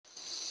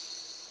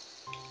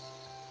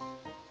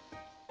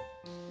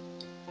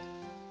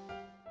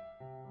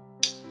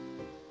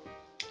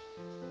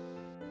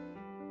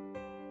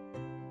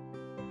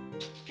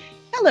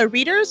Hello,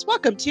 readers.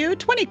 Welcome to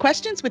 20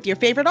 Questions with Your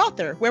Favorite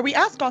Author, where we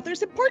ask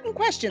authors important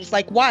questions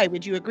like, why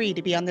would you agree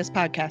to be on this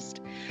podcast?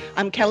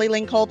 I'm Kelly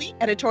Lynn Colby,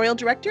 Editorial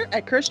Director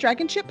at Cursed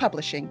Dragon Ship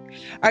Publishing.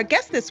 Our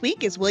guest this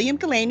week is William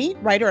Gillany,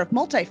 writer of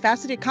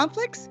Multifaceted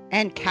Conflicts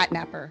and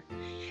Catnapper.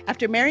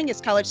 After marrying his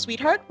college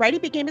sweetheart,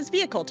 writing became his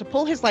vehicle to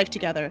pull his life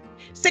together.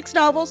 6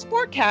 novels,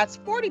 4 cats,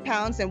 40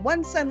 pounds, and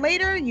 1 son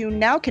later, you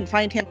now can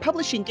find him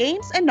publishing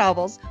games and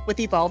novels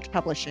with Evolved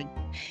Publishing.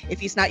 If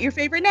he's not your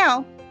favorite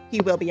now, he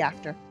will be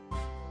after.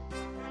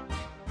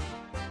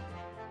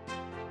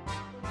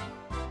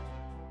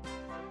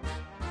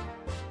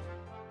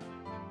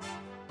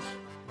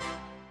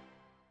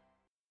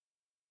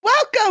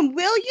 Welcome,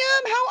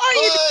 William. How are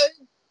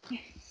you?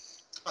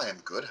 I am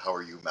good. How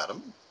are you,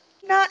 madam?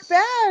 Not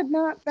bad,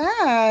 not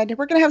bad.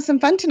 We're going to have some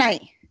fun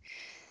tonight.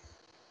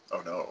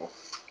 Oh, no.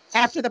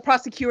 After the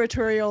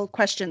prosecutorial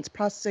questions.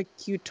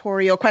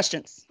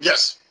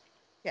 Yes.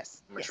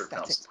 Yes. Make sure to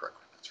pronounce them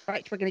correctly.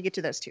 Right. We're going to get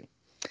to those too.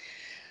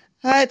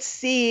 Let's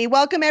see.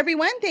 Welcome,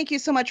 everyone. Thank you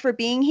so much for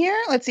being here.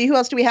 Let's see. Who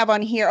else do we have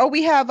on here? Oh,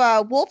 we have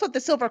Wolf of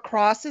the Silver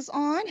Cross is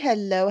on.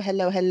 Hello,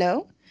 hello,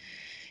 hello.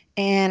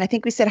 And I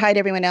think we said hi to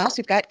everyone else.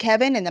 We've got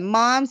Kevin and the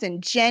moms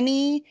and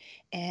Jenny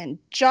and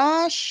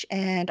Josh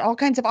and all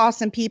kinds of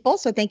awesome people.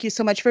 So thank you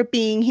so much for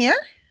being here.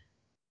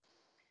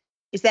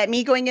 Is that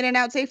me going in and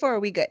out safe, or are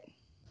we good?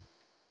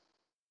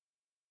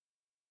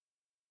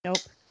 Nope.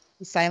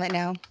 He's silent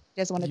now.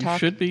 He doesn't want to talk.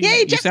 Should be.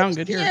 Yay, you sound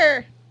good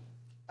here.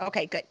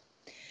 Okay, good.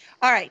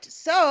 All right.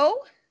 So,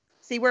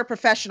 see, we're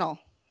professional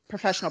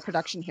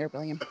production here,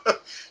 William.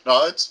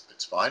 No,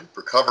 it's fine.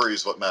 Recovery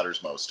is what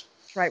matters most.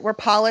 That's right. We're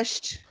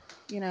polished,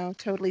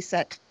 totally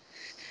set.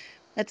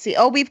 Let's see.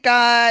 Oh, we've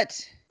got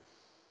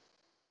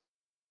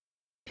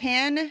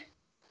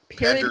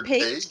Pan-Parrot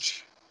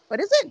Page.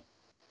 What is it?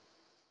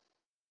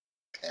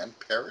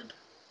 Pan-Parrot?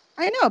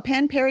 I know,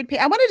 Pan-Parrot Page.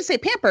 I wanted to say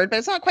pampered, but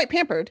it's not quite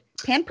pampered.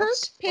 Pampered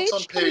Page?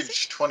 What's on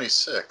page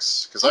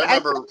 26? Because I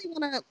really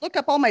want to look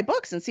up all my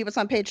books and see what's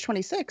on page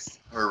 26.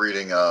 We're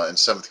reading in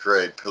 7th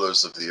grade,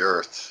 Pillars of the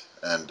Earth,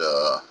 and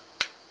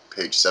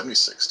page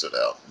 76 stood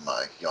out in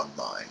my young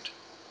mind.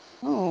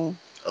 Oh.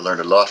 I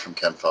learned a lot from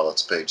Ken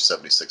Follett's page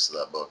 76 of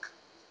that book.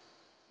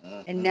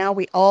 Mm-hmm. And now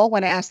we all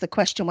want to ask the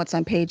question, what's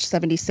on page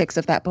 76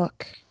 of that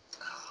book?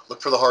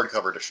 Look for the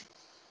hardcover edition.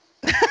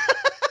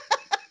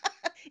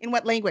 In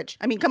what language?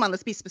 I mean, come on,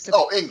 let's be specific.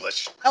 Oh,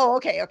 English. Oh,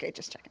 okay,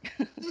 just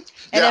checking.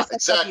 Yeah,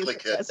 exactly,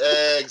 kid.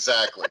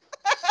 Exactly.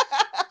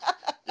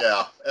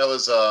 Yeah, it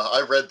was.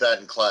 I read that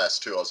in class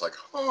too. I was like,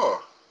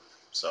 oh.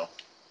 So,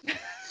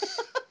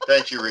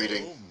 thank you,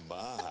 reading. Oh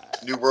my.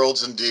 New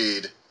worlds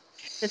indeed.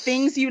 The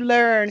things you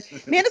learn.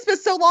 Man, it's been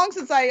so long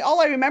since all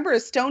I remember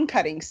is stone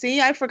cutting.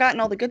 See, I've forgotten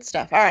all the good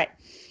stuff. All right,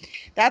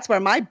 that's where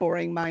my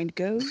boring mind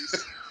goes.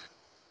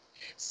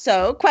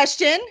 So,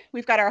 question.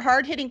 We've got our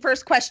hard-hitting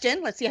first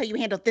question. Let's see how you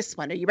handle this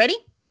one. Are you ready?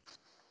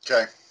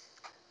 Okay.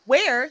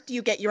 Where do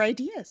you get your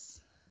ideas?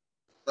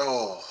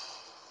 Oh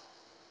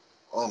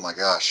my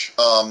gosh.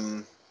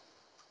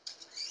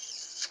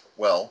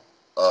 Well,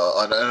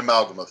 an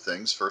amalgam of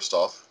things. First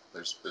off,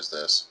 there's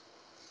this.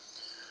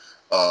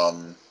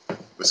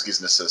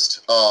 Whiskey's an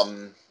assist.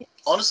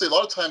 Honestly, a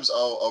lot of times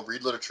I'll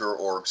read literature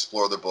or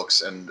explore other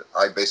books, and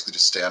I basically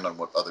just stand on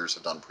what others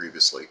have done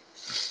previously.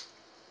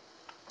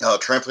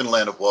 Trampling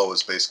Land of Woe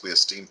is basically a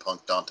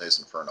steampunk Dante's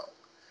Inferno.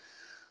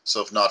 So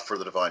if not for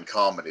the Divine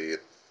Comedy,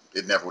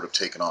 it never would have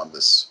taken on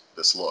this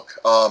look.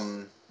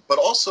 But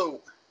also,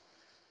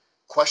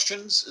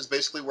 questions is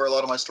basically where a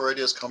lot of my story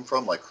ideas come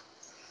from. Like,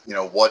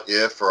 what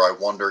if, or I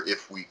wonder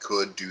if we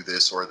could do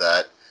this or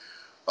that.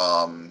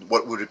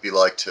 What would it be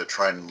like to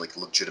try and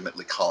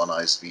legitimately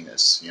colonize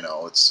Venus?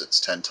 It's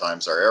 10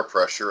 times our air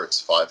pressure. It's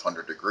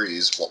 500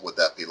 degrees. What would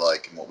that be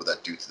like, and what would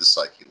that do to the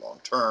psyche long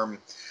term?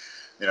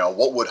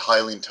 What would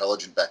highly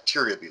intelligent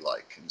bacteria be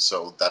like? And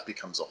so that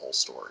becomes a whole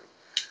story.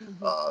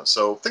 Mm-hmm.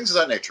 So things of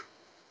that nature.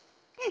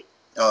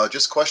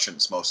 Just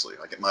questions, mostly.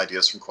 I get my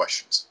ideas from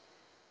questions.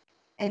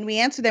 And we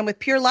answer them with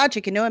pure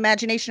logic and no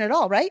imagination at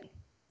all, right?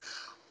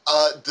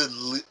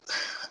 The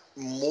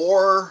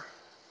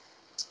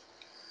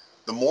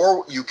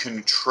more you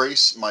can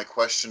trace my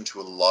question to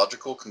a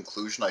logical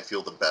conclusion, I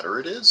feel the better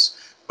it is.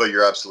 But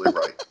you're absolutely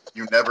right.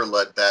 You never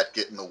let that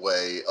get in the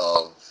way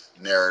of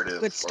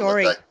narrative. Good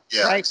story.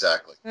 Yeah, right.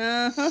 Exactly.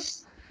 Uh-huh.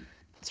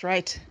 That's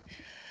right.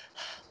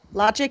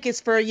 Logic is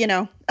for,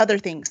 other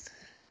things.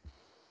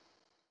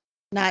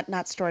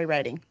 Not story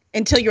writing.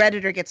 Until your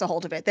editor gets a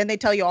hold of it. Then they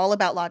tell you all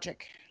about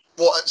logic.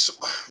 Well, so,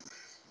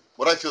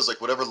 what I feel is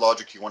like whatever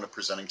logic you want to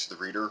presenting to the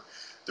reader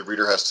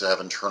has to have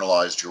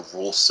internalized your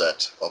rule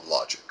set of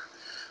logic.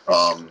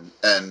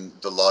 And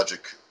the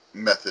logic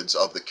methods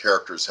of the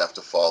characters have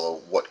to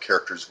follow what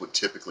characters would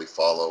typically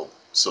follow,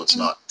 so it's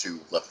not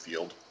too left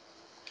field.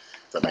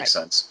 If that makes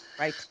sense.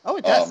 Right. Oh,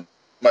 it does.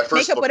 My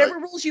first Make up whatever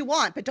rules you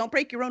want, but don't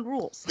break your own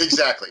rules.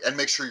 Exactly. And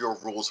make sure your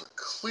rules are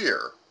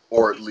clear,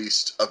 or at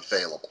least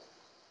available.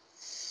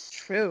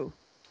 True.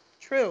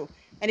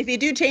 And if you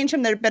do change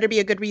them, there better be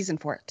a good reason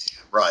for it.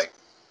 Right.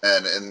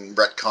 and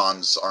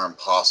retcons are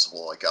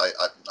impossible. Like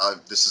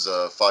this is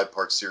a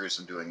 5-part series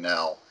I'm doing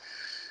now,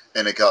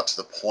 and it got to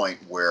the point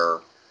where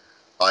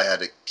I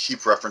had to keep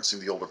referencing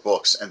the older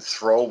books and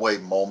throw away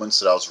moments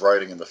that I was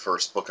writing in the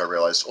first book. I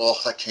realized, oh,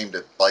 that came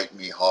to bite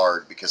me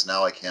hard because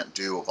now I can't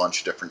do a bunch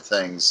of different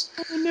things.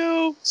 Oh,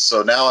 no.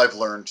 So now I've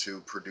learned to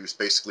produce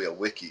basically a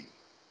wiki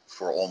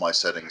for all my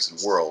settings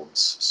and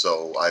worlds.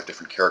 So I have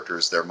different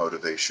characters, their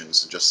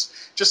motivations, and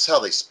just how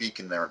they speak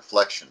in their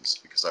inflections,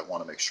 because I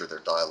want to make sure their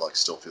dialogue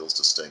still feels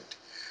distinct,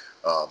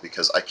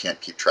 because I can't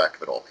keep track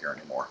of it all here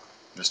anymore.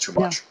 There's too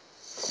much.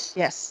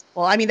 Yes.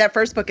 Well, I mean, that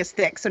first book is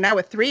thick. So now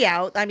with 3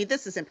 out, I mean,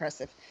 this is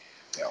impressive.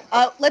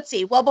 Yeah. Let's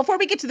see. Well, before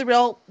we get to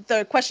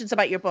the questions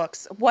about your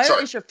books, what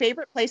is your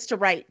favorite place to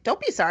write? Don't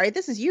be sorry.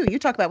 This is you. You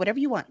talk about whatever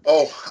you want.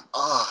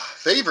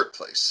 Favorite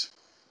place.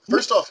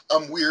 First off,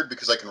 I'm weird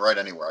because I can write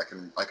anywhere.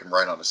 I can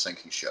write on a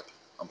sinking ship.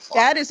 I'm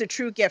fine. That is a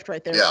true gift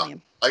right there, Yeah.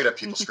 William. I could have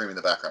people screaming in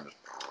the background.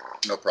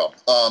 No problem.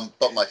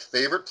 But my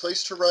favorite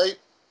place to write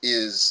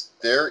is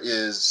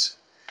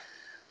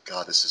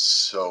God, this is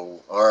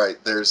so... All right,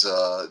 there's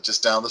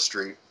just down the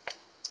street,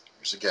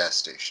 there's a gas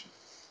station.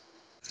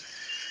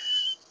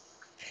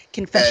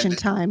 Confession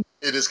time.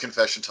 It is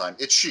confession time.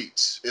 It's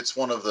Sheetz. It's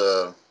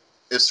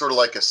it's sort of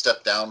like a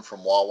step down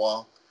from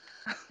Wawa.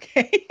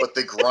 Okay. But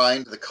they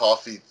grind the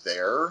coffee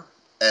there,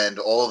 and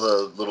all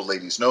the little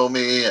ladies know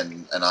me,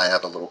 and I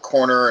have a little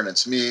corner, and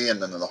it's me,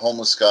 and then the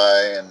homeless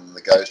guy, and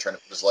the guy who's trying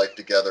to put his life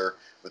together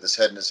with his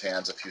head in his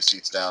hands a few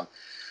seats down.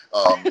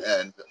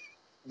 And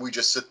we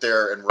just sit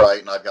there and write,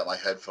 and I've got my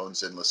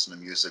headphones in, listen to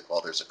music while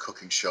there's a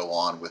cooking show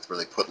on where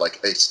they put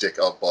like a stick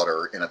of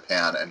butter in a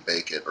pan and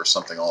bake it or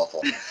something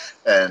awful.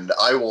 And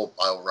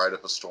I'll write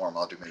up a storm.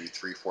 I'll do maybe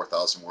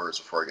 4,000 words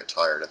before I get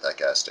tired at that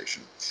gas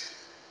station.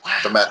 Wow.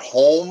 If I'm at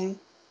home,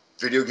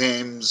 video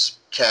games,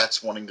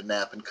 cats wanting to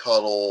nap and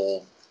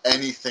cuddle,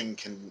 anything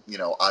can,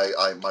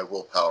 my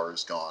willpower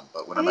is gone.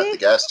 But when I'm at the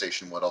gas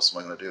station, what else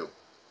am I going to do?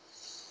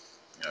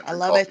 I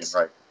love it. And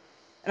write.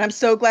 And I'm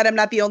so glad I'm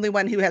not the only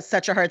one who has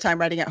such a hard time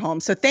writing at home.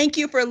 So thank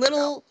you for a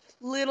little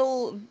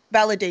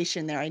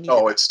validation there. I need.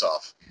 Oh, it's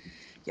tough.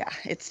 Yeah,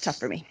 it's tough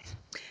for me.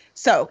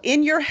 So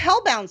in your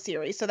Hellbound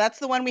series, so that's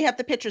the one we have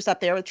the pictures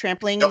up there with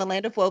Trampling in the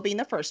Land of Woe being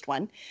the first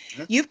one.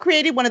 Mm-hmm. You've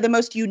created one of the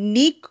most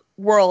unique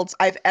worlds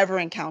I've ever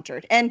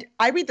encountered. And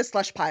I read the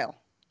slush pile.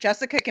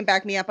 Jessica can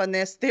back me up on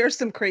this. There's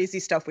some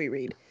crazy stuff we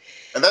read.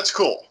 And that's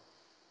cool.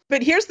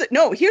 But here's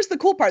the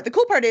cool part. The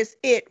cool part is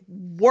it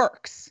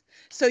works.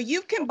 So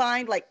you've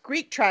combined like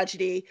Greek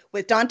tragedy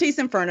with Dante's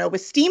Inferno,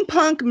 with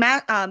steampunk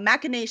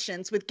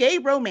machinations, with gay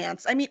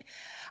romance. I mean,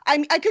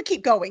 I could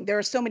keep going. There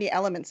are so many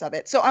elements of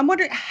it. So I'm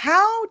wondering,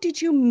 how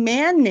did you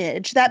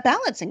manage that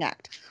balancing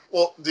act?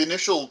 Well, the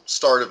initial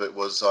start of it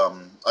was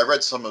I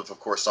read some of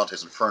course,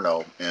 Dante's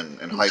Inferno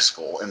in high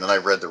school, and then I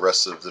read the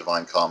rest of the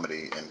Divine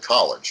Comedy in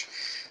college.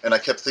 And I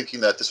kept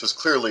thinking that this was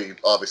clearly,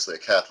 obviously, a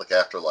Catholic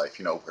afterlife.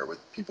 Where would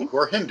people who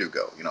are Hindu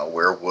go?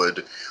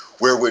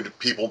 Where would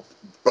people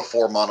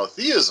before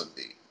monotheism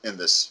be in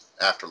this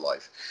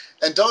afterlife?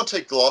 And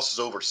Dante glosses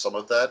over some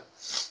of that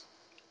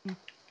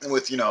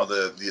with,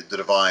 the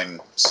divine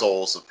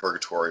souls of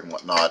purgatory and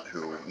whatnot,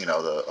 who,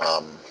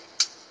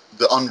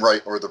 the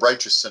unright or the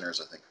righteous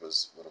sinners, I think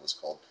was what it was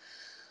called.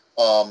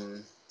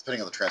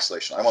 Depending on the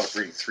translation. I wound up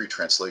reading 3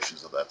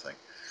 translations of that thing.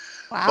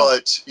 Wow.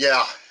 But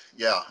yeah.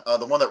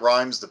 The one that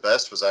rhymes the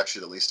best was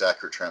actually the least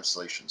accurate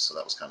translation, so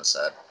that was kind of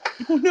sad.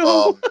 Oh,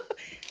 no.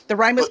 The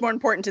rhyme was more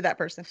important to that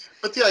person.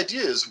 But the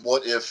idea is,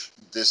 what if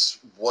this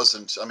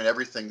wasn't... I mean,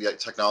 everything, the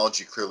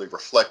technology clearly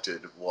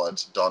reflected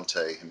what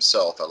Dante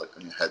himself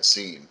had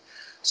seen.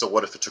 So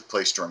what if it took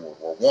place during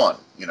World War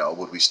I?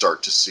 Would we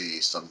start to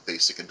see some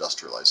basic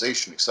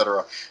industrialization,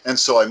 etc.? And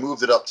so I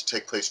moved it up to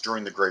take place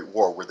during the Great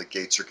War, where the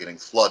gates are getting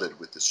flooded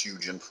with this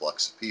huge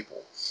influx of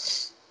people.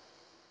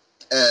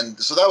 And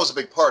so that was a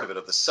big part of it,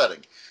 of the setting.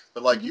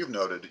 But like you've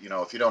noted,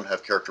 if you don't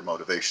have character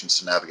motivations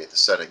to navigate the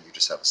setting, you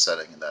just have a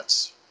setting, and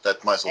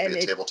that might as well be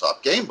a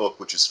tabletop game book,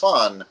 which is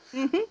fun,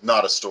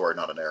 not a story,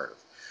 not a narrative.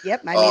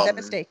 Yep, I made that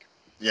mistake.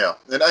 Yeah,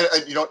 and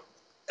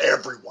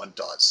everyone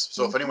does.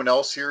 So if anyone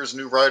else here is a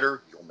new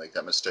writer, you'll make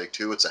that mistake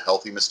too. It's a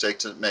healthy mistake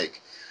to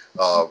make.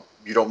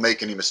 You don't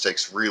make any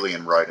mistakes really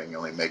in writing, you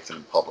only make them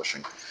in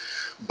publishing.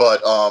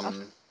 But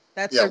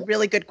that's a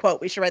really good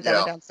quote. We should write that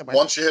one down somewhere.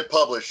 Once you hit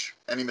publish,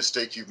 any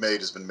mistake you've made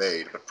has been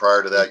made. But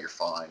prior to that, you're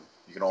fine.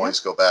 You can always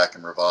go back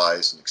and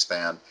revise and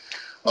expand.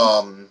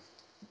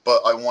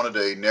 But I wanted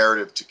a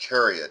narrative to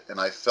carry it, and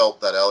I felt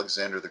that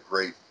Alexander the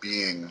Great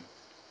being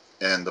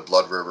in the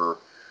Blood River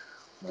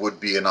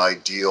would be an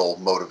ideal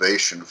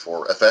motivation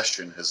for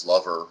Ephestion, his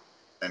lover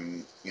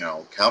and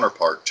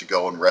counterpart, to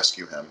go and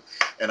rescue him.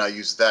 And I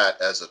used that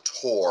as a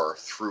tour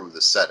through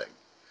the setting.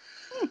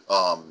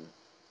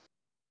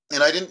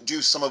 And I didn't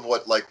do some of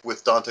what, like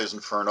with Dante's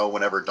Inferno,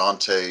 whenever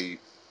Dante,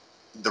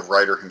 the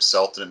writer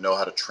himself, didn't know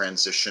how to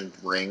transition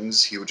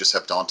rings, he would just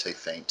have Dante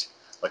faint.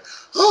 Like,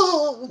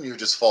 oh, and he would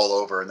just fall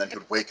over, and then he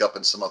would wake up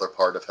in some other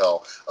part of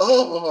hell.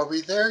 Oh, are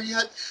we there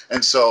yet?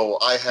 And so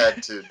I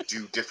had to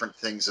do different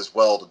things as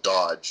well to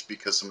dodge,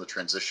 because some of the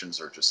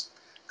transitions are just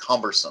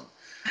cumbersome.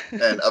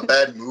 And a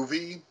bad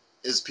movie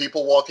is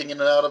people walking in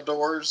and out of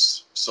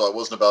doors. So I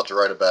wasn't about to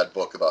write a bad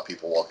book about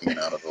people walking in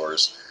and out of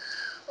doors.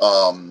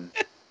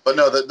 But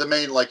no, the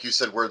main, like you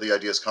said, where the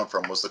ideas come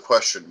from was the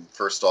question,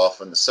 first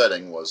off, in the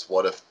setting was,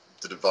 what if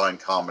the Divine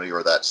Comedy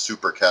or that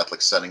super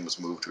Catholic setting was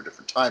moved to a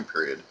different time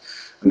period?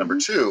 And number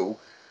two,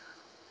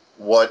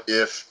 what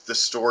if the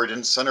story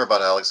didn't center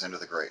about Alexander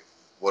the Great?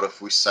 What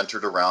if we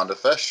centered around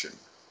Ephestion,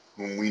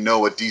 whom we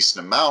know a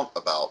decent amount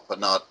about,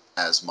 but not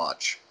as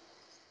much?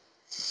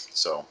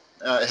 So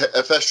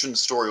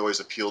Ephestion's story always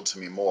appealed to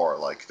me more.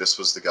 Like, this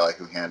was the guy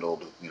who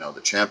handled,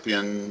 the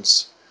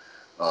champions,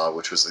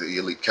 which was the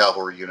elite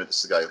cavalry unit.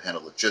 This is the guy who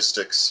handled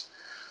logistics.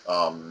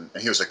 And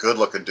he was a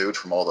good-looking dude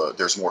from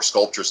there's more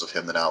sculptures of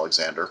him than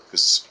Alexander,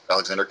 because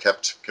Alexander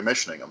kept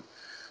commissioning him.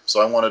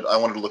 So I wanted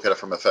to look at it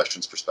from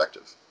Ephestion's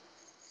perspective.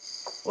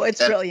 Well,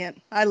 it's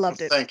brilliant. I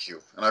loved it. Thank you.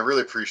 And I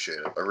really appreciate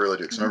it. I really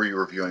do. Because I remember you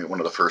reviewing it, one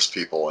of the first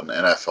people, and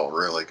I felt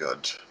really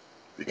good.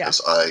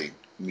 Because I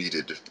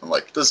needed,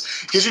 because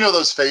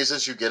those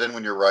phases you get in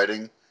when you're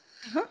writing?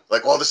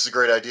 Like, oh, this is a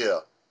great idea.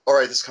 All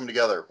right, this is coming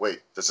together.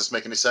 Wait, does this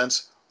make any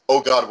sense?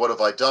 Oh, God, what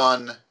have I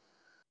done?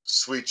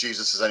 Sweet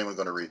Jesus, is anyone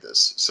going to read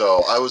this?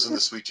 So I was in the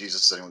sweet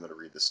Jesus, is anyone going to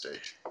read this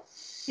stage?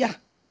 Yeah.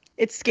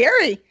 It's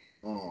scary.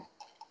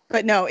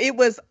 But no, it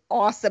was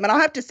awesome. And I'll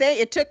have to say,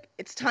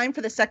 it's time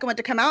for the second one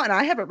to come out, and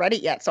I haven't read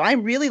it yet. So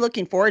I'm really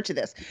looking forward to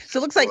this. So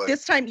it looks like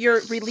this time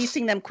you're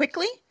releasing them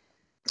quickly?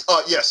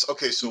 Yes.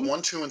 Okay, so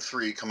 1, 2, and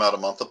 3 come out a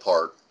month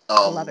apart.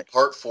 I love it.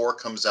 Part 4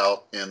 comes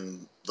out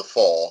in the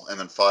fall, and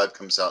then 5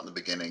 comes out in the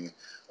beginning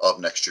of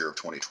next year of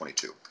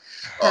 2022.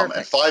 And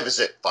 5 is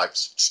it.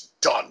 5's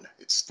done.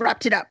 It's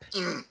wrapped it up.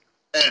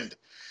 End.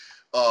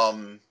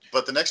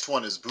 But the next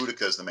one is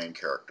Boudica as the main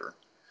character.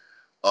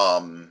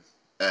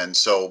 And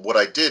so what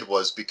I did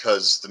was,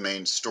 because the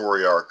main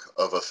story arc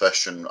of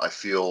Ephestion, I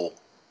feel,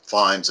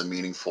 finds a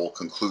meaningful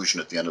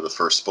conclusion at the end of the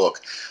first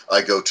book,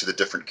 I go to the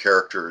different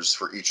characters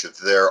for each of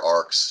their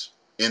arcs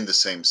in the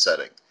same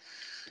setting.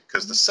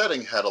 Because the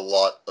setting had a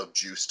lot of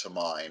juice to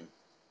mine,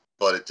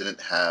 but it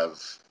didn't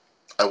have...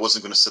 I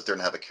wasn't going to sit there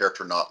and have a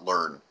character not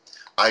learn.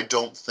 I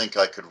don't think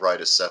I could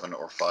write a 7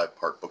 or 5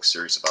 part book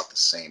series about the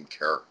same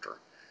character,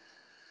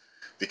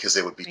 because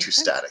they would be too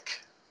static.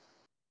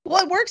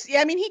 Well, it works.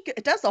 Yeah, I mean, he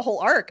does the whole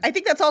arc. I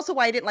think that's also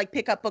why I didn't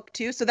pick up book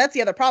 2. So that's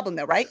the other problem,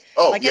 though, right?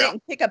 Oh, I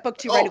didn't pick up book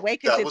 2 right away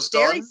because it's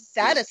very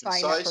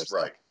satisfying.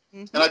 Right.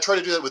 And I try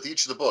to do that with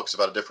each of the books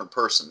about a different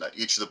person. That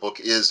each of the book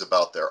is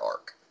about their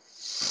arc.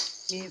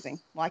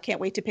 Amazing. Well, I can't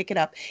wait to pick it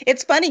up.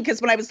 It's funny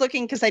because when I was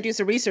looking, because I do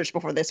some research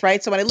before this,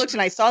 right? So when I looked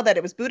and I saw that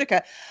it was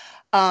Boudica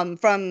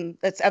from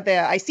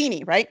the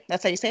Iceni, right?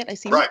 That's how you say it,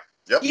 Iceni? Right.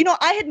 Yep.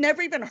 I had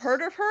never even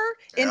heard of her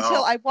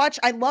until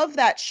I love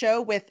that show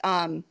with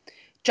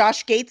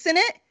Josh Gates in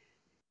it,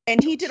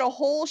 and he did a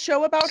whole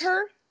show about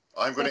her.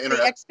 I'm going to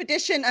the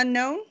Expedition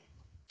Unknown.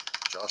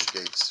 Josh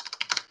Gates.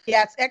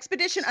 Yeah, it's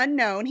Expedition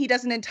Unknown. He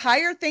does an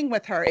entire thing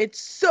with her.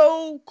 It's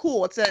so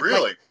cool. It's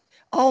really.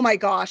 Oh my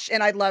gosh.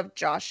 And I love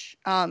Josh.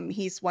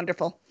 He's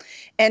wonderful.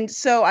 And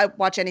so I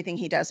watch anything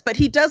he does, but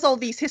he does all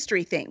these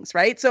history things,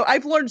 right? So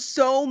I've learned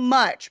so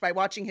much by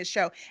watching his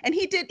show, and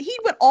he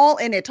went all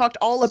in it, talked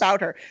all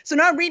about her. So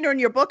now I'm reading her in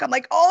your book. I'm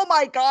like, oh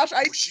my gosh,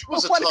 I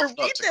want to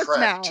read this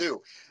now.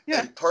 Too.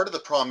 Yeah. And part of the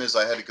problem is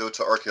I had to go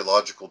to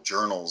archaeological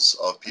journals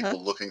of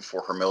people looking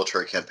for her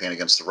military campaign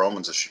against the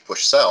Romans as she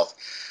pushed south,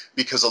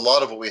 because a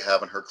lot of what we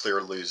have in her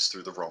clearly is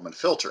through the Roman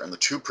filter. And the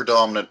two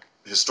predominant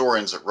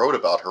historians that wrote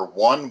about her,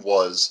 one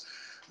was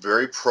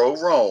very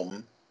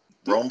pro-Rome,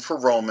 Rome for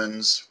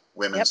Romans,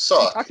 women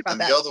suck. And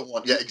the other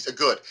one,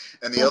 good.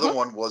 And the other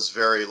one was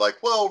very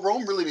well,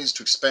 Rome really needs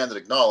to expand and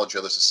acknowledge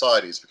other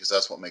societies because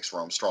that's what makes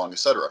Rome strong,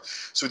 etc.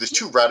 So there's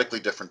two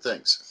radically different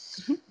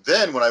things.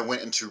 Then when I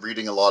went into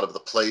reading a lot of the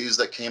plays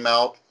that came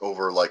out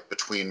over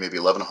between maybe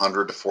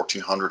 1100 to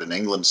 1400 in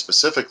England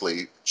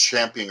specifically,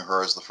 championing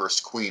her as the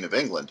first queen of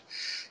England,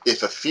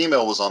 if a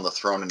female was on the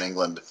throne in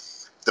England,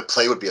 the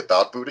play would be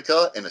about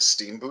Boudica and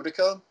esteem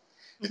Boudica.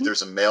 If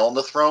there's a male on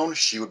the throne,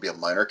 she would be a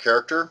minor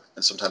character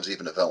and sometimes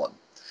even a villain.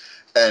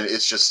 And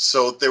it's just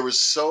so there was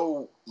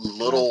so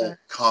little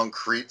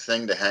concrete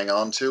thing to hang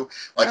on to.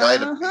 I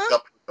had to pick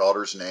up her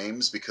daughters'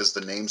 names because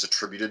the names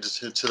attributed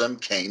to them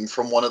came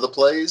from one of the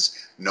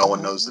plays. No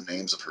one knows the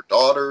names of her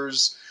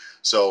daughters.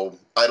 So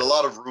I had a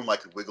lot of room I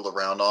could wiggle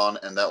around on,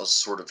 and that was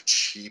sort of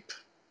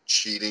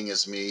cheating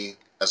as me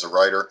as a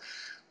writer.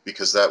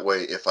 Because that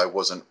way, if I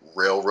wasn't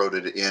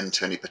railroaded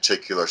into any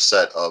particular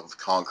set of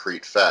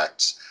concrete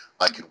facts,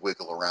 I could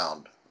wiggle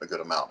around a good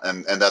amount.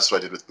 And that's what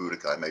I did with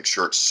Boudica. I made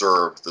sure it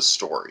served the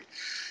story.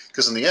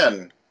 Because in the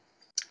end,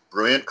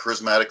 brilliant,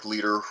 charismatic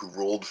leader who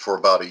ruled for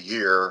about a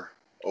year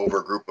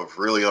over a group of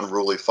really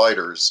unruly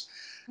fighters,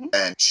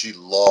 and she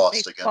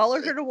lost against...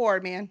 Followed her to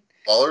war, man.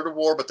 Followed her to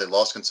war, but they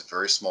lost against a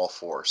very small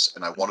force.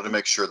 And I wanted to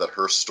make sure that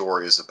her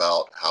story is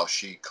about how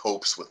she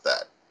copes with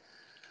that.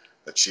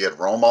 That she had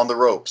Rome on the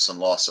ropes and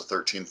lost to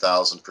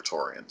 13,000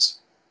 Praetorians.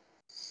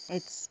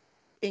 It's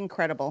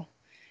incredible.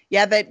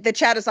 Yeah, the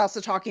chat is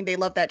also talking. They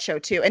love that show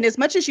too. And as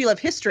much as you love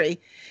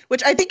history,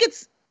 which I think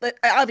it's but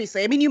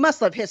obviously, I mean, you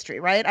must love history,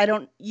 right? I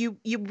don't. You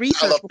I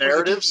research love before you do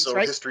narrative, these, so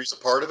right? history's a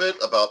part of it.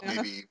 Uh-huh.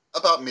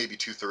 About maybe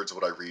 2/3 of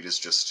what I read is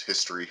just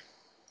history.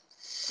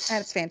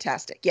 That's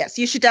fantastic. Yes,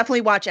 you should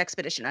definitely watch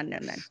Expedition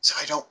Unknown then. So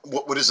I don't.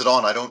 What is it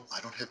on? I don't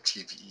have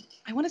TV.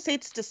 I want to say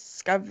it's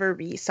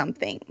Discovery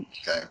something.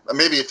 Okay,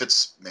 maybe if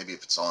it's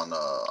on.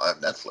 I have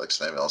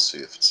Netflix. Maybe I'll see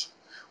if it's.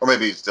 Or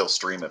maybe they'll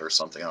stream it or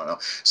something. I don't know.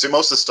 See,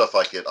 most of the stuff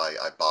I get,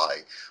 I buy.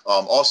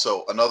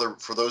 Also, another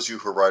for those of you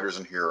who are writers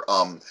in here,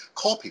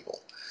 call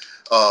people.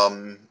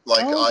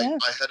 Like Oh yeah.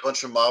 I had a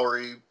bunch of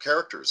Maori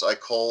characters. I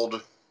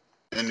called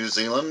in New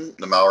Zealand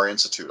the Maori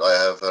Institute. I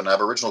have an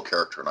Aboriginal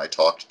character, and I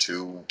talked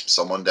to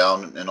someone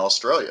down in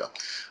Australia,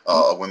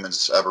 a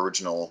women's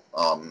Aboriginal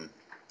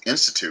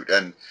institute,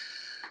 and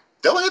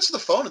they'll answer the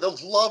phone and they'll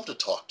love to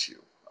talk to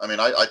you. I mean,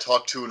 I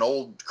talked to an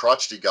old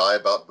crotchety guy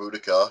about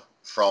Boudica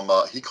from,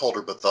 he called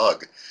her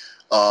Bethug.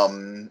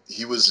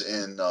 He was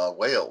in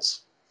Wales.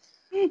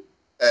 Hmm.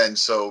 And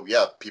so,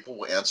 yeah, people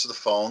will answer the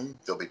phone.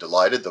 They'll be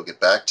delighted. They'll get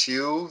back to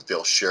you.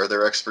 They'll share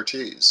their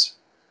expertise.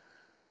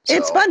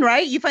 It's So, fun,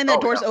 right? You find that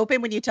oh, doors yeah.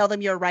 open when you tell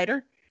them you're a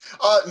writer?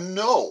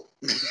 No.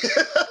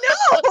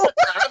 No.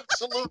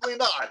 Absolutely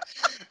not.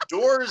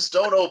 Doors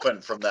don't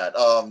open from that.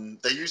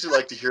 They usually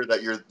like to hear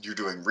that you're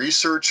doing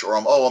research, or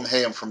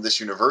I'm from this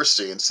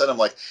university. Instead, I'm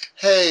like,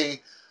 hey,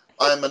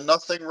 I'm a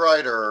nothing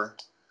writer.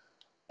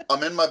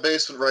 I'm in my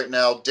basement right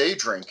now, day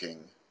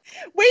drinking.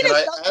 Way Can to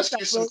I sell ask yourself,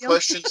 you some William.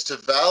 questions to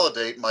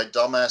validate my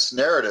dumbass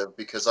narrative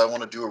because I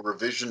want to do a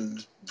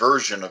revisioned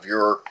version of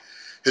your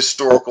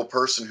historical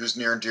person who's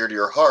near and dear to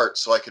your heart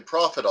so I could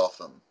profit off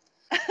them?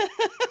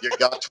 You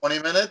got 20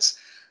 minutes?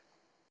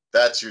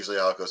 That's usually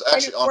how it goes. And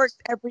it Actually, works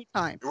every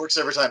time. it works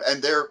every time.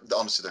 And they're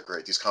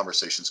great. These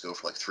conversations go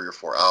for like 3 or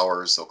 4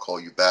 hours. They'll call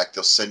you back.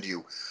 They'll send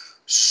you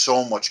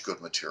so much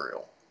good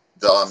material.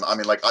 I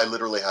mean, like I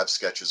literally have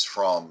sketches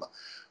from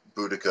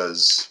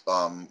Boudica's,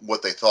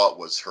 what they thought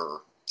was her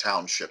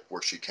township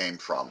where she came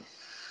from.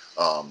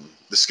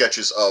 The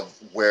sketches of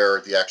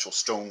where the actual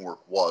stonework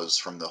was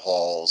from the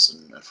halls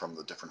and from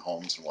the different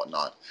homes and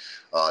whatnot.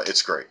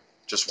 It's great.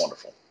 Just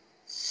wonderful.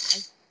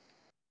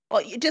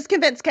 Well, you just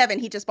convinced Kevin.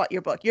 He just bought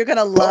your book. You're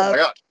gonna Oh love. my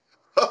God.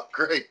 Oh,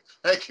 great.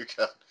 Thank you,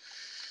 Kevin.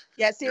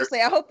 Yeah, seriously.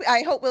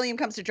 I hope William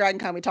comes to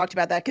DragonCon. We talked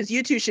about that because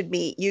you two should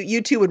meet.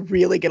 You two would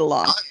really get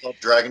along. I love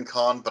Dragon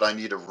Con, but I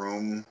need a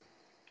room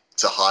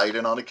to hide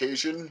in on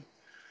occasion.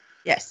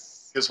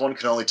 Yes. Because one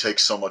can only take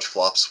so much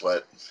flop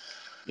sweat.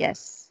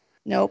 Yes.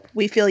 Nope.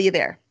 We feel you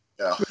there.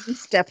 Yeah.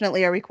 Rooms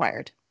definitely are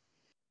required.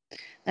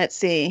 Let's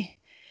see.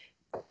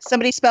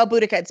 Somebody spell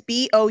Boudica. It's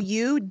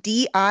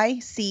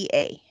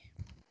Boudica.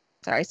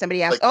 Sorry,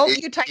 somebody asked. Like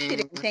You typed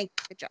it in. Thank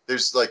you. Good job.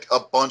 There's like a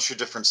bunch of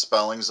different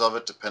spellings of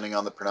it depending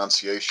on the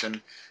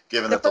pronunciation,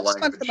 given The that the first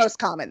language. one's the most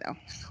common, though.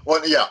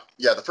 Well, yeah.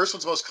 The first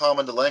one's most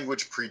common. The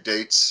language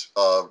predates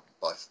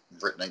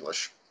written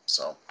English,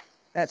 so.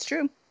 That's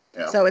true.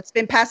 Yeah. So it's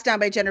been passed down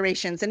by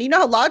generations. And you know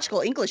how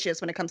logical English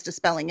is when it comes to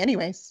spelling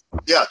anyways.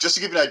 Yeah, just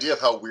to give you an idea of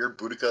how weird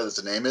Boudica as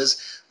the name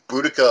is,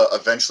 Boudica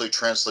eventually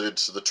translated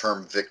to the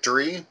term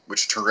victory,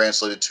 which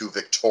translated to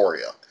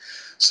Victoria.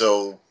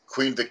 So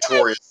Queen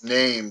Victoria is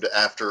named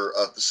after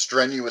a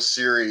strenuous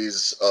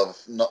series of,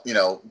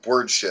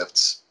 word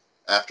shifts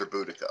after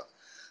Boudica.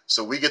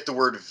 So we get the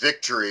word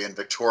victory and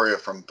Victoria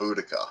from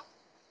Boudica.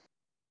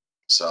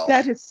 So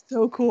that is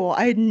so cool.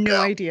 I had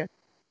no idea.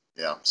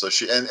 Yeah, so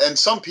she and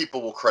some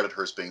people will credit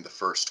her as being the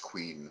first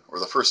queen or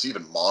the first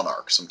even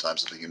monarch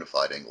sometimes of the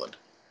unified England.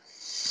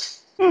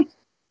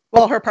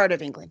 Well, her part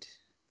of England.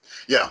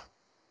 Yeah,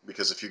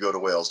 because if you go to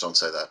Wales, don't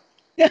say that.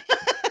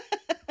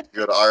 If you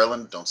go to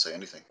Ireland, don't say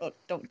anything. Oh,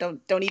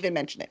 don't even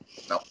mention it.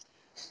 No.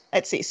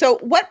 Let's see. So,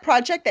 what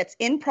project that's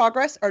in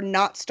progress or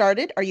not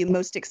started are you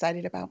most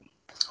excited about?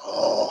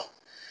 Oh,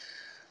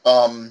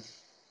 I'm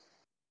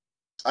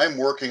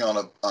working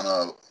on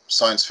a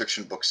science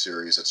fiction book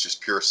series. It's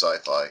just pure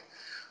sci-fi,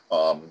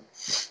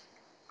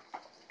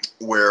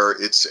 where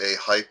it's a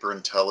hyper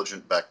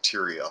intelligent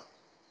bacteria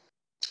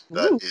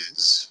that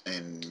is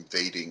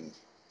invading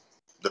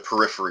the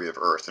periphery of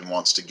Earth and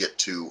wants to get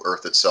to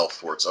Earth itself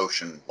for its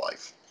ocean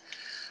life.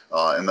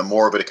 And the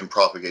more of it can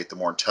propagate, the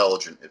more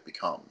intelligent it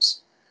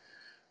becomes.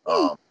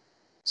 So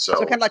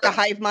kind of like a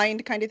hive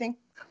mind kind of thing?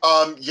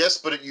 Yes,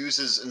 but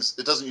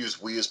it doesn't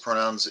use we as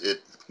pronouns.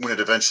 When it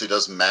eventually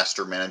does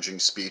master managing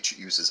speech, it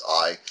uses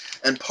I.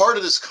 And part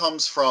of this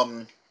comes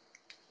from,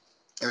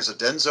 there's a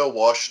Denzel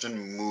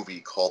Washington movie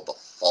called The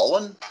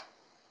Fallen.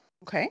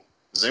 Okay.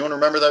 Does anyone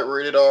remember that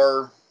rated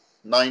R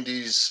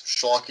 90s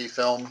schlocky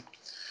film?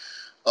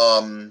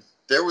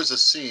 There was a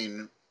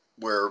scene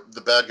where the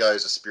bad guy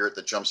is a spirit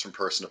that jumps from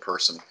person to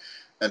person,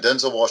 and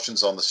Denzel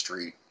Washington's on the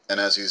street, and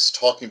as he's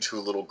talking to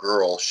a little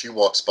girl, she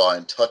walks by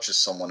and touches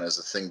someone as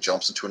the thing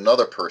jumps into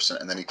another person,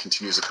 and then he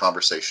continues a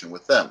conversation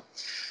with them.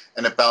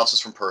 And it bounces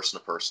from person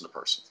to person to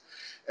person.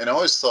 And I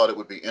always thought it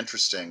would be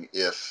interesting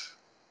if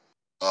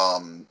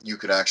you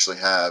could actually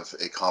have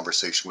a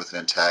conversation with an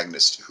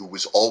antagonist who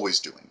was always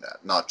doing that,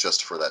 not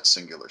just for that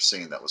singular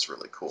scene. That was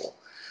really cool.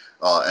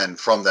 And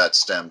from that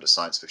stemmed a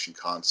science fiction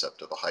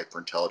concept of a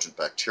hyper-intelligent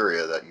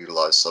bacteria that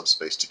utilized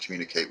subspace to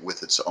communicate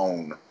with its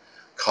own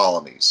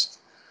colonies.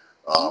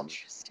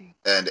 Interesting.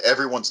 And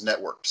everyone's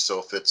networked. So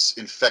if it's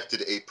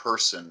infected a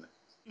person,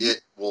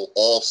 it will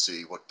all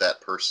see what that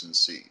person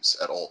sees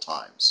at all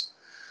times.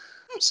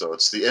 So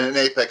it's an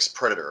apex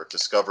predator. It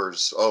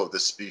discovers, oh,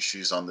 this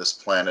species on this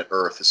planet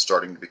Earth is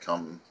starting to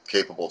become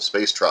capable of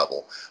space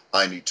travel.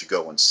 I need to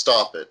go and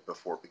stop it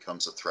before it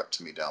becomes a threat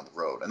to me down the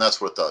road. And that's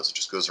what it does. It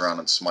just goes around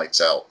and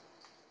smites out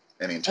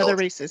any intelligence.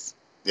 Other races.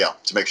 Yeah,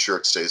 to make sure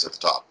it stays at the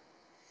top.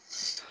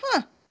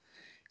 Huh.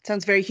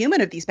 Sounds very human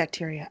of these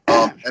bacteria.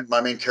 And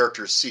my main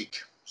character is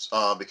Sikh,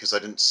 because I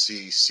didn't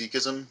see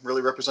Sikhism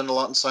really represented a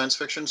lot in science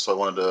fiction. So I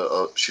wanted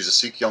to, she's a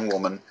Sikh young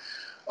woman.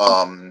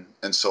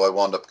 And so I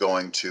wound up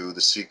going to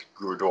the Sikh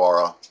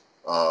Gurudwara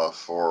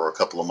for a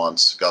couple of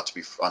months.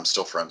 I'm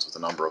still friends with a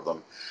number of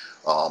them.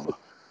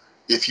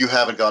 If you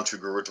haven't gone to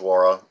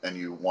Gurudwara and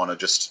you want to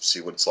just see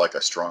what it's like, I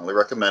strongly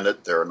recommend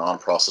it. They're a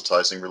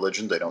non-proselytizing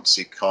religion. They don't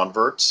seek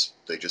converts.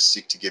 They just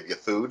seek to give you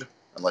food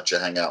and let you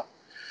hang out.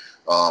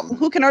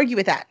 Who can argue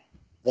with that?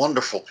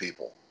 Wonderful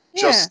people.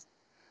 Yeah.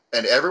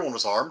 And everyone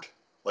was armed.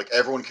 Like,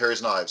 everyone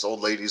carries knives. Old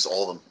ladies,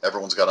 all of them.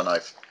 Everyone's got a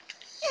knife.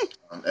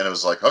 And it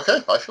was like, okay,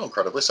 I feel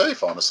incredibly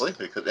safe, honestly.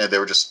 And they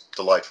were just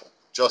delightful.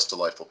 Just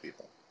delightful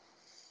people.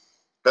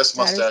 Best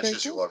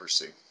mustaches you'll ever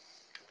see.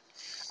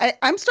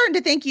 I'm starting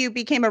to think you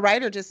became a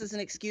writer just as an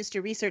excuse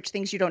to research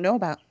things you don't know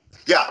about.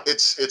 Yeah,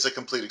 it's a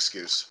complete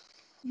excuse.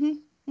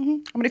 I'm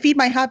going to feed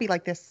my hobby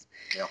like this.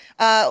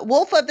 Yeah.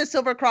 Wolf of the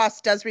Silver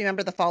Cross does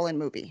remember the Fallen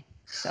movie.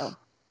 So.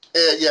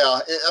 Yeah,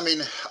 I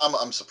mean,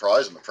 I'm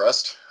surprised. I'm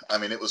impressed. I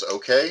mean, it was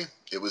okay.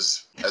 It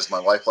was, as my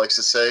wife likes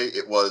to say,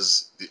 it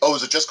was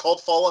is it just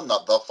called Fallen,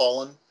 not The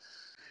Fallen?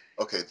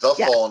 Okay, The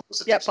Fallen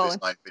was a Deep Space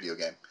Nine video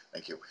game.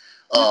 Thank you.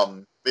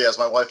 But yeah, as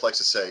my wife likes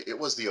to say, it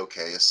was the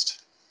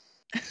okayest.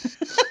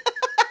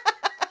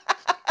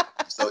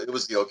 So it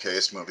was the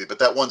okayest movie, but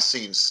that one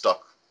scene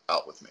stuck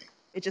out with me.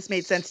 It just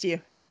made sense to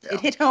you. Yeah. It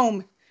hit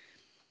home.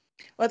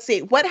 Let's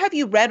see. What have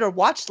you read or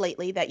watched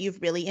lately that you've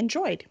really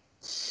enjoyed?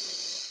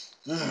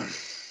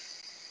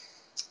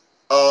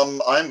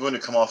 I'm going to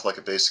come off like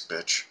a basic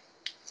bitch,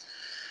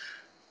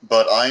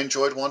 but I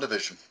enjoyed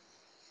WandaVision.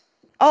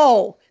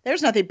 Oh,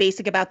 there's nothing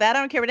basic about that. I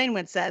don't care what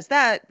anyone says.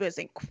 That was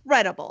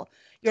incredible.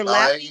 You're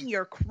laughing,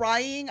 you're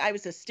crying. I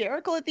was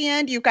hysterical at the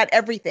end. You've got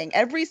everything.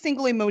 Every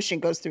single emotion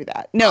goes through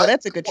that. No,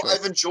 that's a good choice.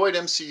 I've enjoyed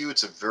MCU.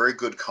 It's a very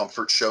good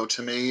comfort show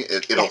to me.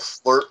 It'll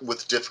flirt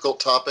with difficult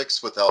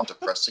topics without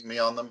depressing me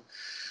on them.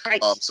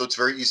 Right. So it's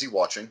very easy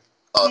watching.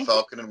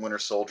 Falcon and Winter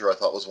Soldier I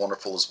thought was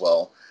wonderful as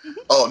well.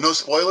 Oh, no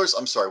spoilers?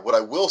 I'm sorry. What I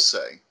will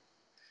say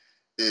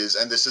is,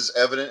 and this is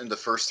evident in the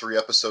first 3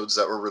 episodes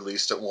that were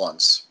released at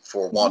once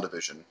for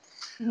WandaVision,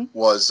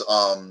 was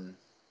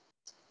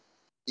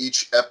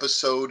each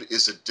episode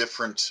is a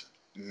different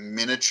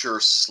miniature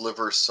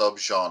sliver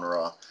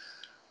subgenre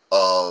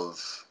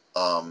of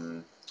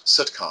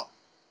sitcom.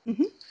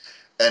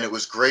 And it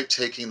was great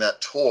taking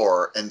that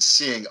tour and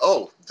seeing,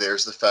 oh,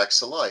 there's The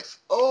Facts of Life.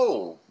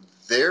 Oh,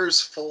 there's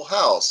Full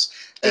House.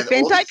 Dick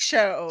Van Dyke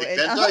Show. Dick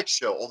Van Dyke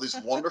Show. All these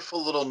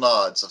wonderful little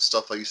nods of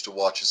stuff I used to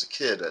watch as a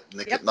kid at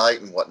Nick at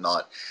Night and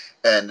whatnot.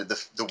 And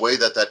the way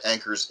that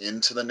anchors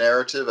into the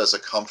narrative as a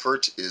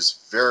comfort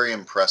is very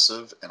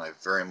impressive, and I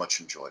very much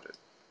enjoyed it.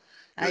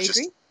 It was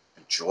just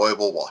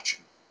enjoyable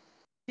watching.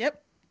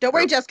 Yep. Don't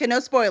worry, Jessica,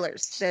 no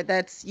spoilers.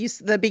 That's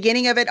the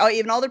beginning of it.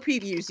 Even all the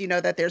previews, you know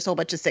that there's a whole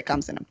bunch of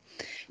sitcoms in them.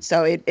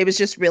 So it was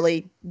just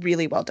really,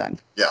 really well done.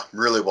 Yeah,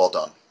 really well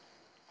done.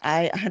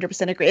 I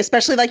 100% agree.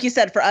 Especially like you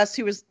said, for us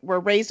who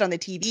were raised on the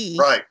TV.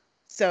 Right.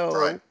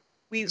 So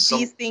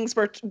these things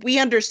we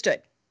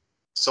understood.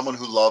 Someone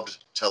who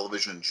loved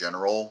television in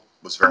general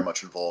was very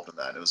much involved in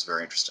that. It was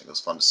very interesting. It was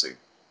fun to see.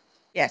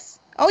 Yes.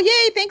 Oh,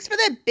 yay. Thanks for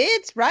the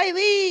bits,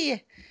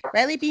 Riley.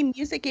 Riley B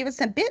Music gave us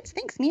some bits.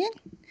 Thanks, man.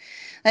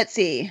 Let's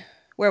see.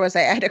 Where was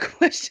I? I had a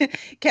question.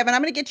 Kevin,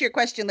 I'm going to get to your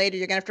question later.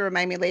 You're going to have to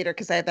remind me later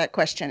because I have that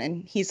question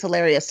and he's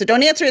hilarious. So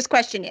don't answer his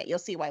question yet. You'll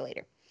see why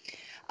later.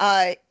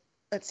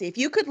 Let's see. If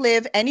you could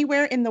live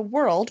anywhere in the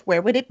world,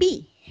 where would it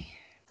be?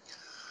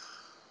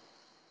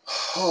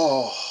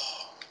 Oh.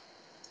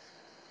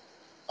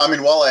 I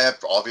mean, while I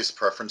have obvious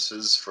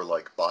preferences for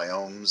like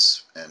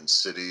biomes and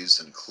cities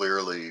and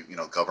clearly,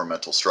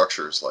 governmental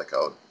structures, like I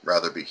would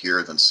rather be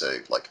here than say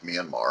like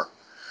Myanmar.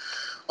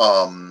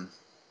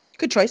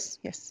 Good choice.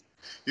 Yes.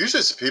 Usually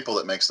it's the people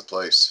that makes the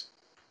place.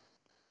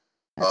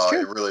 That's true.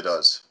 It really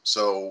does.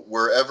 So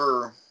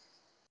wherever,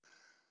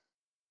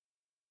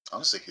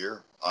 honestly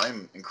here,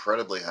 I'm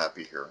incredibly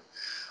happy here.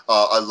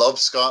 I love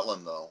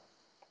Scotland though.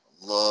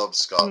 Love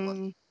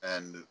Scotland.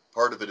 And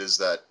part of it is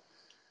that,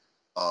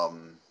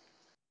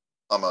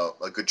 I'm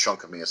a good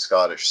chunk of me is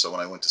Scottish, so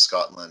when I went to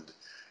Scotland,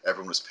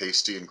 everyone was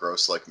pasty and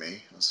gross like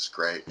me. This is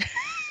great.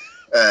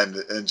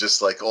 and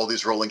just like all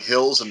these rolling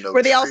hills and no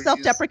Were they all trees.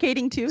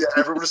 self-deprecating too? Yeah,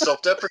 everyone was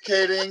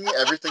self-deprecating.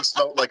 Everything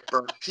smelled like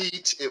burnt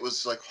peat. It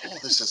was like, oh,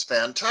 this is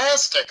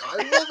fantastic. I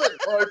love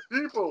it, my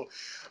people.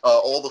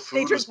 All the They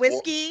food drink was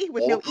whiskey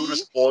with all no the food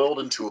was E. boiled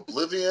into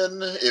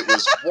oblivion. It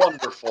was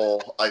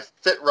wonderful. I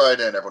fit right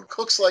in. Everyone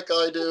cooks like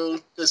I do.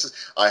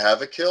 I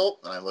have a kilt,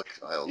 and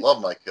I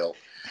love my kilt.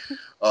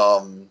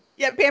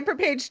 Yeah, Pamper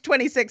Page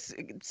 26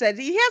 said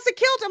he has a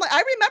kilt. I'm like,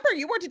 I remember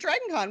you were to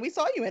Dragon Con. We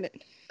saw you in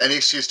it. Any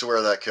excuse to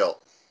wear that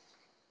kilt.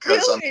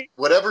 Because Really?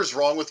 whatever's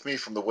wrong with me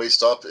from the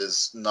waist up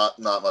is not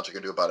much I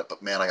can do about it.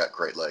 But man, I got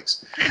great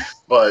legs.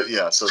 But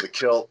yeah, so the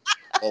kilt,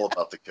 all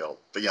about the kilt.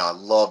 But yeah, I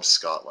loved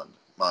Scotland.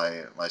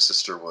 My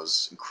sister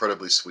was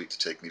incredibly sweet to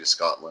take me to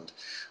Scotland,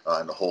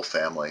 and the whole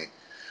family.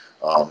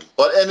 I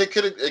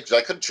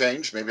could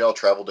change. Maybe I'll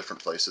travel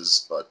different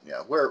places. But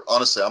yeah,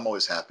 honestly, I'm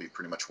always happy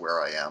pretty much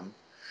where I am,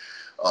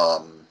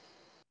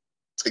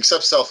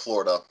 except South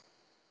Florida.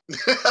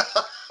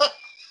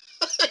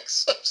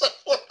 Except South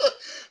Florida.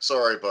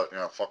 Sorry, but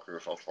fuck you,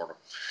 South Florida.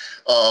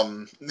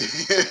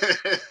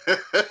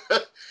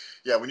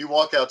 Yeah, when you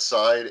walk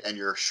outside and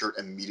your shirt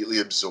immediately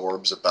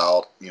absorbs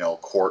about a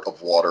quart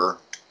of water,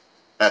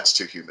 that's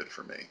too humid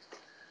for me.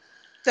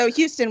 So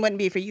Houston wouldn't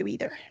be for you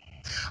either.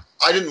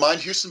 I didn't mind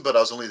Houston, but I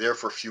was only there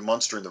for a few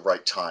months during the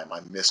right time. I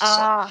missed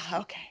summer.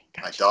 Okay.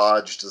 Gotcha. I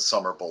dodged the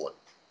summer bullet.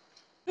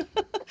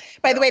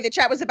 By the way, the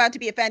chat was about to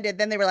be offended.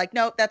 Then they were like,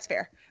 nope, that's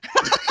fair.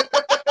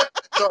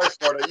 Sorry,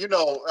 Florida.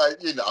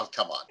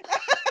 Come on.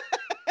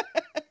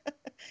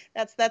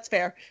 That's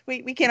fair.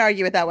 We can't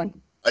argue with that one.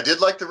 I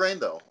did like the rain,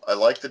 though. I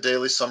liked the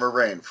daily summer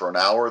rain. For an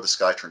hour, the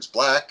sky turns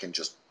black and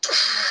just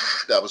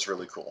that was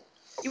really cool.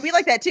 We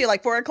like that too.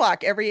 Like 4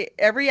 o'clock every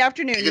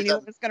afternoon, you knew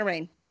it was going to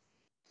rain.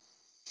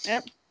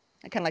 Yep,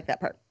 I kind of like that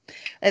part.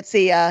 Let's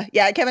see.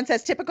 Yeah, Kevin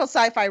says typical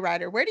sci-fi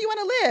writer. Where do you want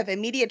to live?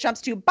 Immediate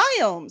jumps to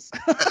biomes.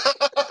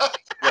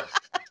 Yeah.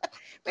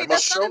 Wait,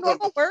 that's not a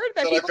normal word.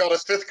 That I've got a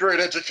 5th grade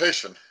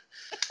education.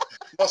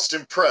 Must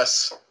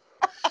impress.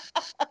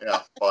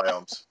 Yeah,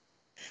 biomes.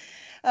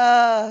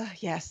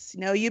 Yes.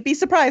 No, you'd be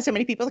surprised how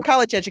many people with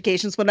college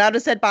educations would not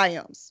have said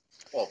biomes.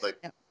 Well,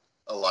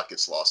 a lot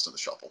gets lost in the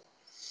shuffle.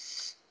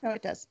 Oh,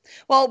 it does.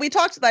 Well, we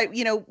talked about,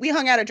 we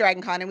hung out at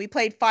Dragon Con and we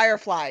played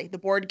Firefly, the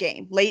board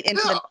game, late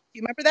into the. Do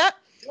you remember that?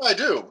 Yeah, I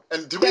do.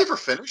 And did we ever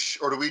finish,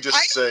 or did we just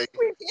say?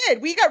 We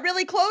did. We got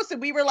really close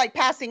and we were like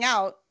passing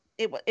out.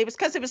 It was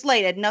because it was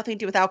late. It had nothing to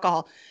do with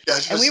alcohol. Yeah,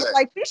 and we were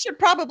like, we should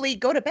probably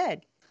go to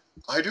bed.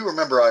 I do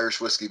remember Irish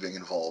whiskey being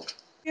involved.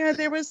 Yeah,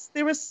 there was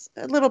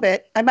a little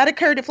bit. I might have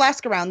carried a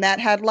flask around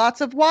that had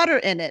lots of water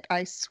in it.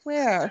 I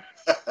swear.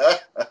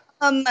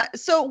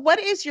 So what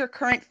is your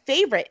current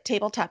favorite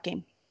tabletop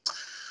game?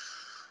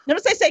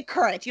 Notice I say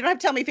current. You don't have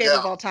to tell me favorite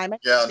of all time.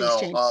 Yeah,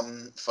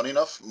 no. Funny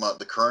enough,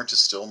 the current is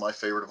still my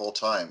favorite of all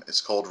time. It's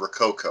called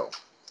Rococo,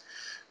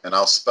 and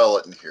I'll spell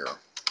it in here.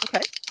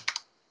 Okay.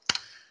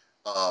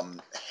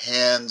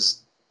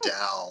 Hands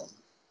down,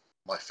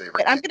 my favorite.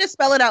 Wait, I'm going to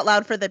spell it out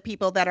loud for the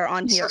people that are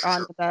on here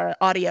on the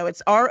audio.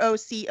 It's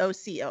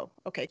Rococo.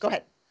 Okay, go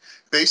ahead.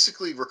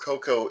 Basically,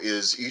 Rococo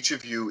is each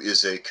of you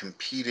is a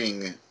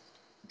competing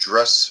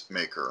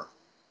dressmaker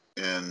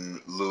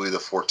in Louis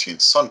XIV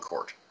Sun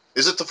Court.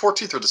 Is it the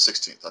 14th or the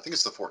 16th? I think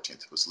it's the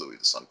 14th. Was Louis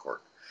the Sun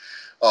Court,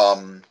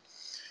 and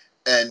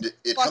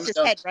it lost comes his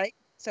down. Head, right?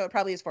 So it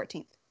probably is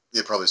 14th.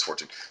 It probably is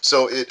 14th.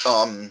 So it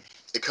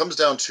comes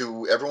down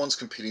to everyone's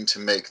competing to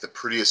make the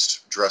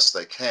prettiest dress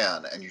they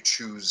can, and you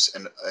choose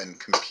and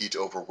compete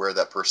over where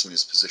that person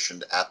is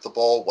positioned at the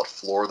ball, what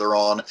floor they're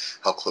on,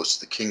 how close to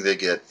the king they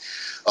get.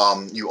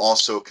 You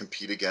also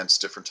compete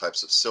against different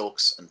types of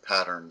silks and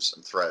patterns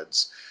and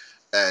threads.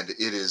 And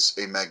it is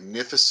a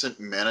magnificent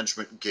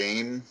management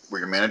game where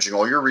you're managing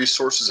all your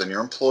resources and your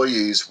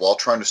employees while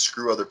trying to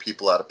screw other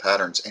people out of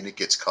patterns, and it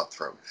gets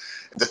cutthroat.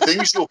 The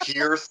things you'll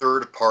hear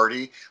third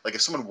party, like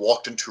if someone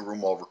walked into a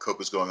room while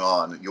Rococo's going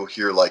on, you'll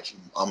hear like,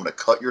 I'm going to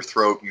cut your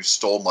throat, you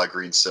stole my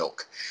green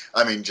silk.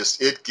 I mean,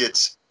 it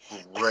gets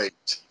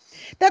great.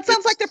 That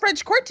sounds like the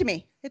French court to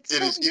me. It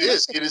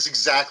is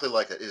exactly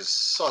like that. It is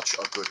such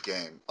a good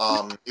game.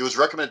 It was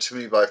recommended to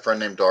me by a friend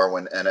named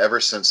Darwin, and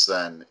ever since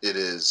then, it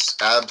is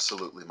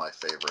absolutely my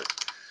favorite.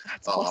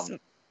 That's awesome.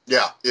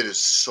 Yeah, it is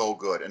so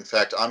good. In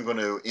fact, I'm going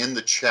to, in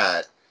the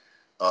chat,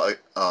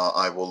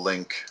 I will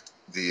link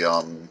it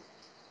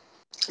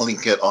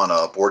on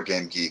a Board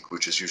Game Geek,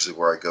 which is usually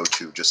where I go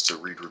to just to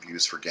read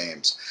reviews for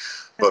games.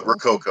 But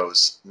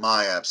Rococo's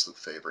my absolute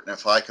favorite. And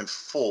if I can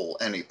fool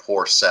any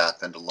poor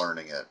sap into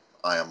learning it,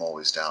 I am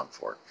always down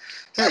for it.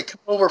 Hey, come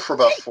over for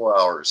about 4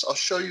 hours. I'll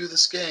show you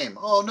this game.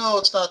 Oh, no,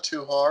 it's not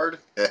too hard.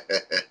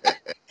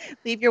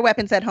 Leave your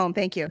weapons at home.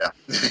 Thank you.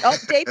 Yeah. Oh,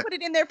 Dave put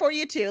it in there for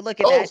you, too. Look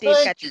at that.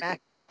 Dave's got your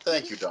back.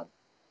 Thank you, Don.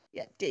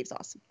 Yeah, Dave's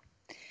awesome.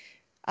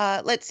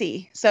 Let's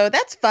see. So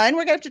that's fun.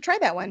 We're going to have to try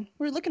that one.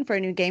 We're looking for a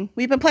new game.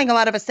 We've been playing a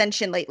lot of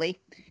Ascension lately,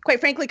 quite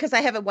frankly, because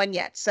I haven't won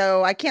yet.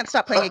 So I can't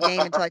stop playing a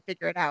game until I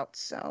figure it out.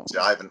 So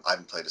yeah, I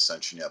haven't played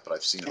Ascension yet, but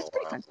I've seen it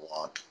around a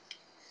lot.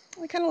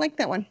 I kind of like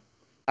that one.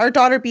 Our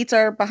daughter beats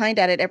our behind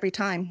at it every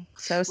time.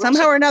 So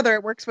somehow or another,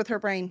 it works with her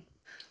brain.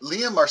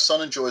 Liam, our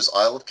son, enjoys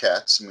Isle of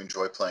Cats, and we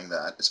enjoy playing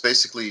that. It's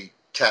basically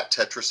cat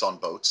Tetris on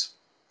boats.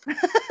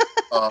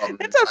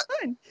 That sounds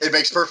fun. It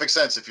makes perfect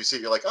sense if you see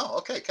it. You're like, oh,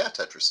 okay, cat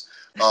Tetris.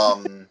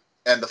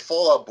 And the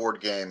Fallout board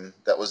game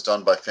that was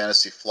done by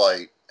Fantasy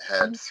Flight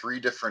had 3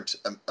 different,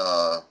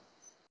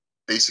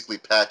 basically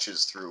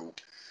patches through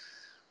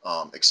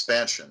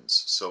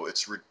expansions. So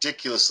it's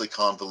ridiculously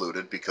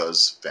convoluted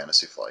because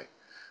Fantasy Flight.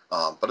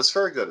 But it's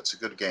very good. It's a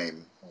good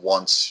game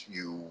once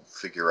you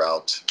figure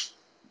out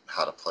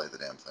how to play the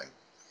damn thing.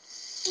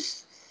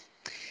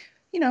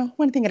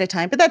 One thing at a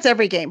time. But that's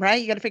every game,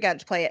 right? You got to figure out how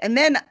to play it. And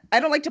then I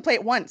don't like to play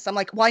it once. I'm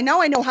like, well,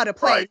 now I know how to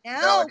play. Right.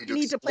 Now you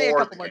need to play a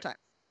couple more times.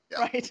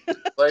 Yeah. Right.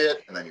 Play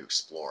it, and then you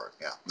explore it.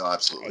 Yeah. No,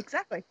 absolutely.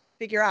 Exactly.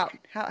 Figure out,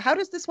 how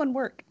does this one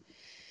work?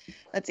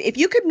 Let's see. If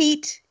you could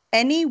meet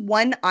any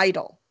one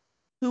idol,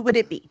 who would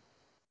it be?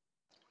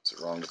 Is it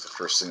wrong that the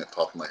first thing that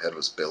popped in my head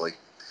was Billy?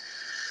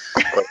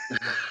 But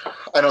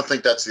I don't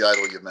think that's the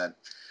idol you meant.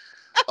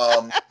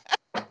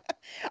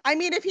 I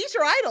mean, if he's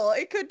your idol,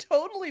 it could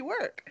totally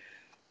work.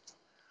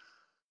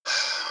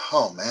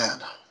 Oh, man.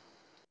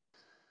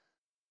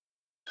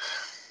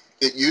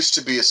 It used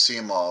to be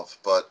Asimov,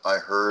 but I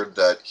heard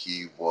that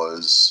he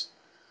was,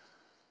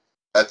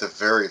 at the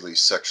very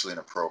least, sexually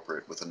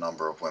inappropriate with a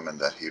number of women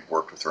that he'd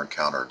worked with or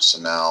encountered. So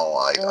now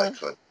I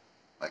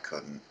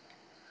couldn't.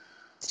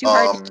 It's too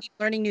hard to keep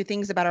learning new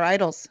things about our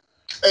idols.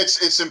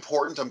 It's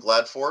important. I'm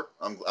glad for it.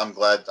 I'm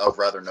glad. I'd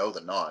rather know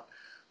than not.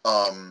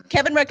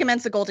 Kevin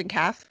recommends the Golden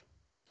Calf.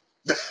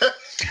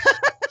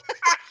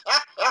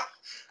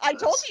 I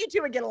told you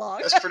two would get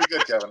along. That's pretty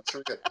good, Kevin. That's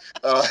pretty good.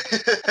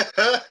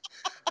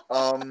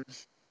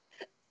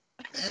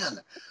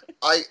 Man,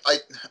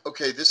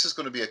 okay, this is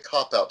going to be a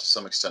cop-out to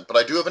some extent, but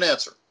I do have an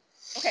answer.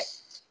 Okay.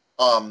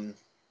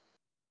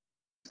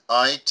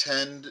 I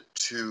tend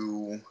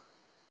to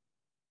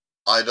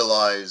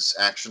idolize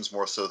actions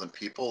more so than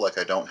people. Like,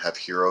 I don't have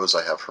heroes,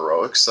 I have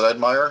heroics that I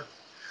admire.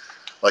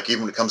 Like,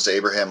 even when it comes to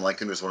Abraham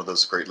Lincoln, who's one of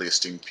those greatly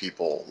esteemed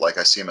people, like,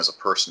 I see him as a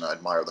person, I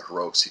admire the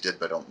heroics he did,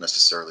 but I don't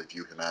necessarily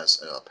view him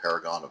as a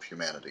paragon of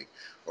humanity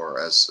or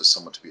as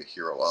someone to be a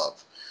hero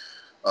of.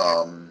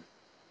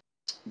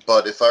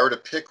 But if I were to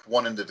pick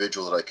one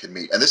individual that I could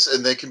meet, and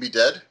they can be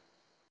dead?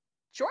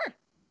 Sure.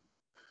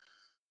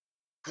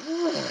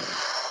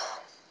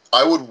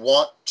 I would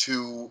want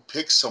to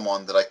pick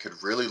someone that I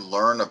could really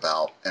learn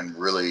about and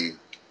really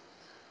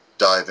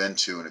dive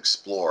into and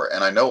explore.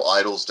 And I know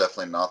idol's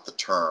definitely not the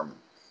term,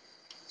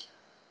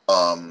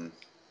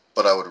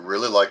 but I would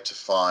really like to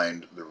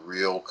find the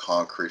real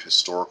concrete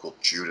historical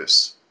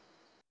Judas.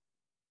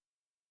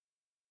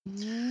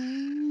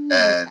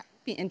 And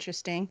be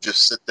interesting.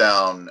 Just sit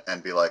down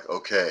and be like,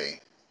 okay,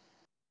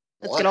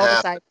 let's get all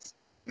the sides.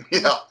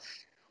 Yeah,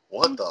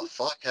 what the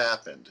fuck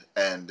happened?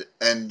 And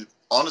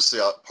honestly,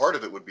 part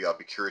of it would be I'd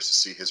be curious to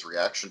see his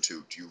reaction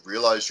to, do you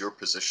realize your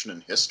position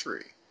in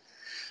history?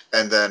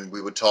 And then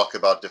we would talk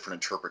about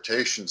different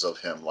interpretations of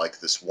him,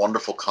 like this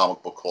wonderful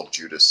comic book called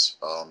Judas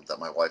that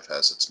my wife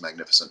has. It's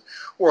magnificent.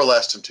 Or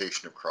Last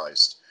Temptation of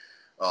Christ,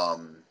 or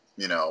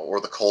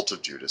The Cult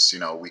of Judas.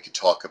 We could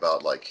talk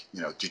about, like,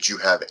 did you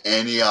have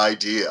any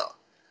idea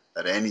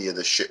that any of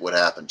this shit would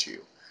happen to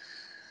you?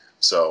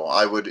 So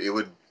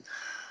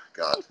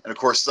God. And of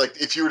course,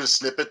 like, if you were to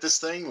snippet this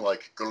thing,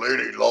 like,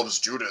 Galady loves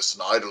Judas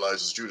and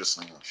idolizes Judas,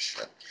 and oh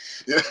shit.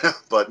 Yeah,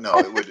 but no,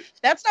 it would.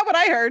 That's not what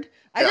I heard.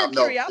 I heard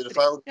curiosity. If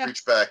I would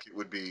reach back, it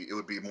would be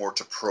more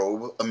to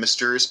probe a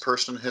mysterious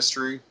person in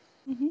history,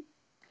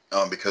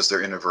 because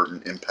their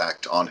inadvertent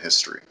impact on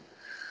history.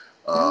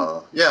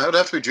 Yeah, it would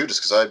have to be Judas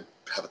because I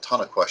have a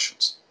ton of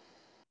questions.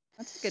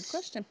 That's a good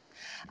question.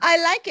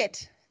 I like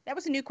it. That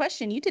was a new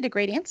question. You did a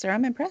great answer.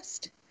 I'm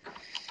impressed.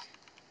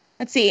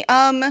 Let's see.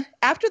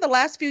 After the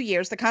last few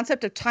years, the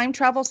concept of time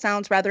travel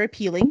sounds rather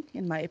appealing,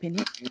 in my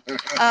opinion.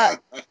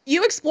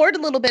 You explored a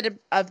little bit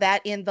of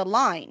that in The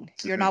Line,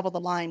 your novel,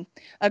 The Line.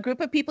 A group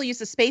of people use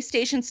a space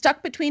station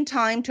stuck between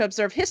time to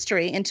observe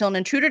history until an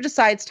intruder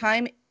decides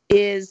time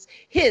is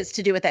his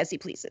to do with as he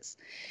pleases.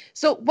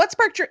 So what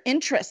sparked your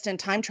interest in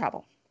time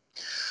travel?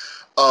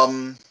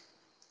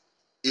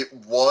 It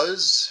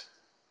was...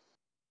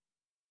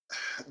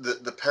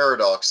 The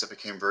paradox that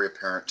became very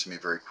apparent to me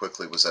very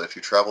quickly was that if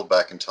you traveled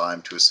back in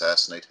time to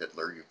assassinate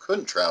Hitler, you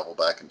couldn't travel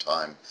back in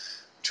time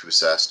to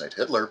assassinate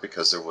Hitler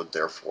because there would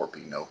therefore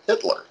be no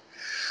Hitler.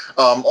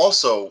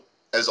 Also,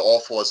 as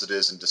awful as it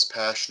is and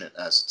dispassionate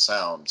as it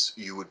sounds,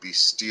 you would be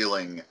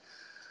stealing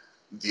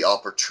the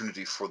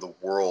opportunity for the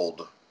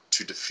world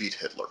to defeat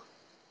Hitler.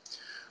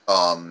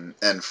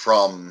 And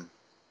from,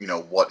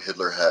 what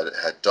Hitler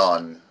had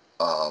done,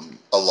 a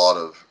lot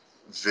of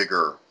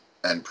vigor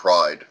and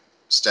pride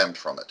stemmed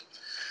from it,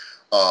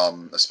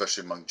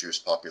 especially among the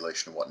Jewish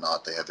population and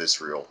whatnot. They have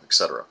Israel,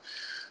 etc.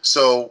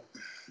 So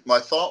my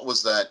thought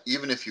was that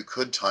even if you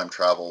could time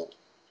travel,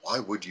 why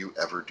would you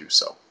ever do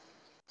so?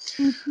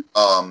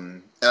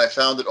 And I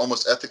found it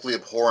almost ethically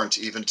abhorrent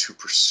even to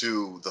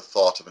pursue the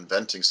thought of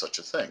inventing such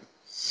a thing.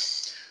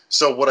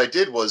 So what I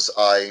did was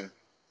I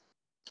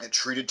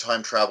treated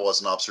time travel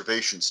as an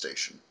observation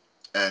station.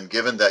 And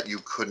given that you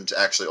couldn't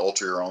actually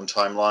alter your own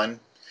timeline,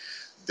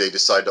 they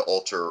decide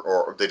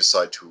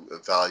to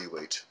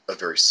evaluate a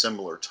very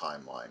similar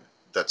timeline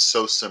that's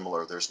so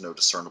similar there's no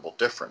discernible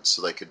difference.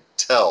 So they could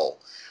tell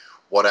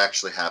what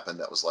actually happened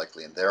that was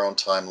likely in their own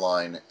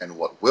timeline and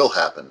what will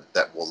happen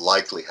that will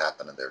likely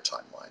happen in their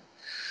timeline.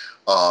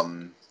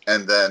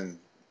 And then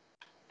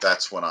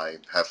that's when I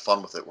have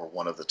fun with it, where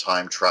one of the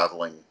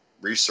time-traveling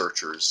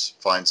researchers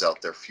finds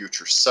out their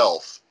future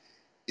self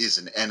is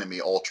an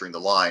enemy altering the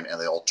line, and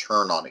they all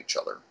turn on each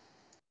other,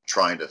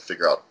 trying to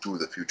figure out who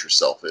the future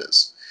self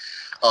is.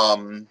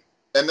 And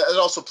it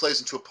also plays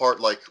into a part,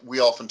 like, we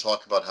often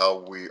talk about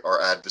how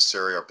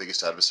our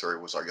biggest adversary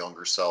was our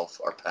younger self,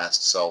 our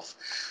past self.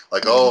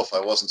 Like, oh, if I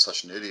wasn't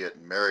such an idiot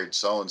and married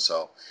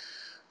so-and-so.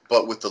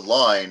 But with the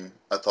line,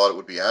 I thought it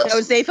would be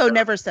absolutely... No, Zaphod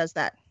never says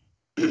that.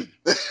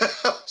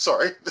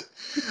 Sorry.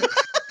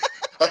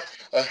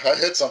 I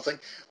hit something.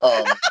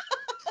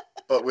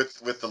 But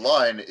with the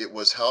line, it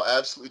was, how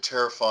absolutely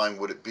terrifying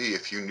would it be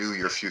if you knew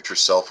your future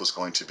self was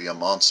going to be a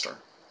monster?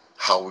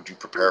 How would you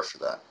prepare for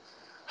that?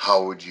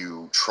 How would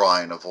you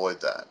try and avoid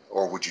that?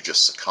 Or would you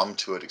just succumb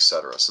to it,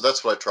 etc.? So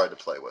that's what I tried to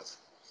play with.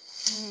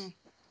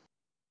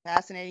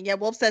 Fascinating. Yeah,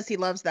 Wolf says he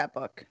loves that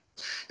book.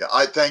 Yeah,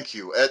 I thank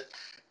you. At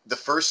the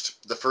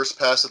first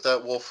pass at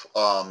that, Wolf,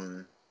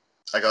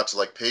 I got to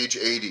like page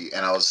 80,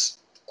 and I was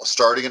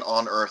starting it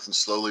on Earth and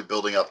slowly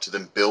building up to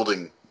them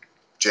building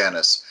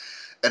Janus,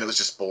 and it was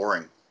just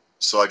boring.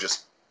 So I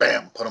just,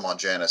 bam, put them on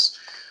Janus.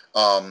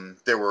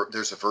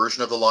 There's a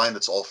version of the line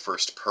that's all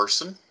first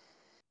person,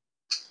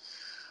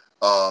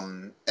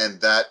 and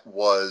that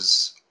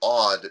was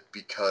odd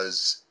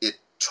because it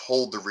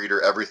told the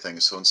reader everything.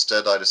 So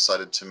instead, I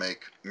decided to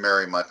make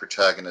Mary my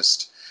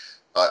protagonist.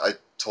 I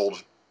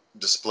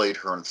displayed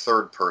her in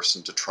third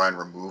person to try and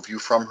remove you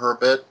from her a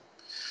bit.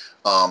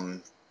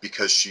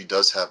 Because she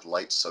does have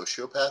light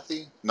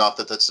sociopathy. Not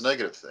that that's a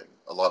negative thing.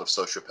 A lot of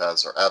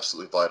sociopaths are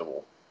absolutely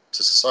vital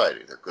to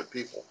society. They're good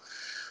people.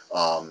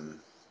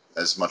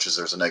 As much as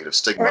there's a negative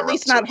stigma around... Or at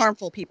least not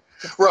harmful people.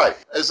 Right.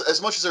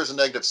 As much as there's a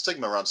negative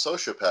stigma around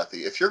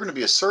sociopathy, if you're going to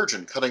be a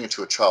surgeon cutting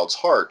into a child's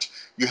heart,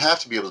 you have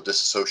to be able to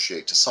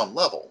disassociate to some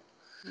level.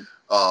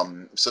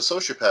 So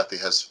sociopathy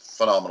has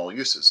phenomenal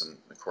uses. And,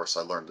 of course,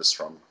 I learned this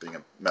from being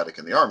a medic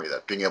in the Army,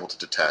 that being able to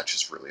detach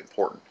is really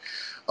important.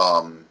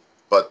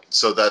 But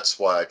so that's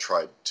why I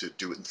tried to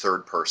do it in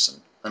third person.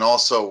 And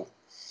also,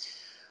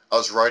 I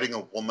was writing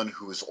a woman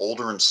who was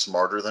older and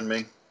smarter than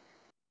me.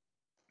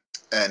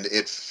 And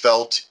it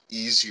felt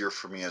easier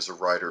for me as a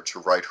writer to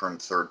write her in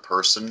third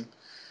person.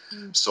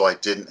 So I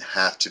didn't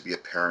have to be a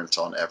parent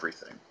on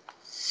everything.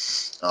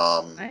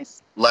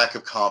 Nice. Lack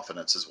of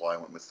confidence is why I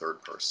went with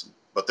third person.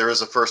 But there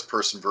is a first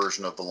person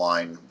version of the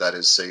line that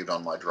is saved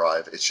on my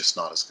drive. It's just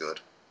not as good.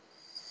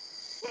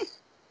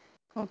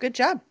 Well, good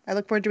job. I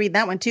look forward to reading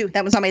that one, too.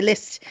 That was on my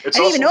list. It's I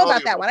didn't even know about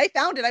audiobook. that one. I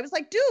found it. I was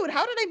like, dude,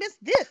 how did I miss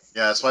this?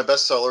 Yeah, it's my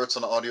bestseller. It's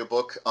an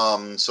audiobook.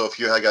 So if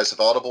you guys have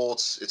Audible,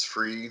 it's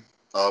free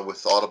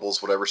with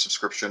Audible's whatever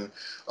subscription.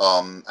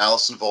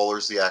 Alison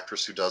Vohler's the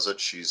actress who does it.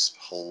 She's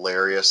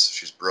hilarious.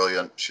 She's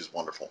brilliant. She's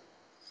wonderful.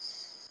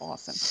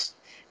 Awesome.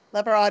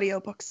 Love our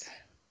audiobooks.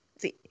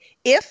 Let's see.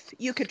 If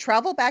you could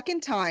travel back in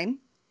time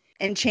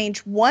and change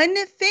one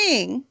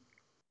thing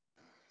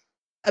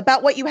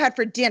about what you had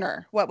for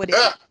dinner, what would it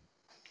be?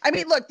 I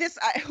mean, look,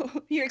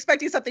 you're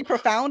expecting something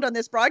profound on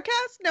this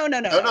broadcast? No. No.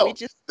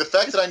 The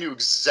fact that I knew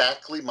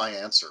exactly my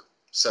answer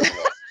says a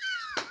lot.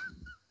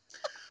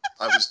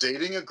 I was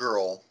dating a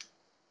girl.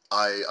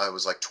 I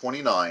was like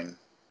 29.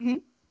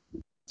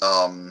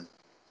 Mm-hmm.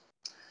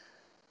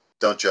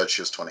 Don't judge,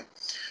 she was 20.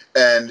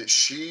 And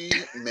she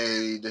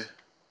made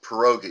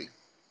pierogi.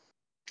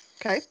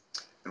 Okay.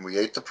 And we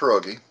ate the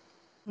pierogi.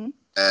 Mm-hmm.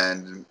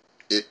 And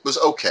it was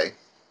okay.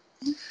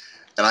 Mm-hmm.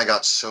 And I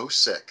got so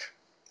sick.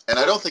 And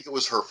I don't think it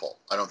was her fault.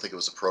 I don't think it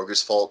was the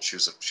pierogi's fault. She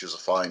was a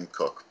fine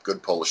cook,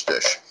 good Polish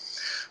dish.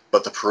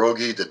 But the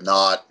pierogi did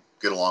not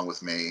get along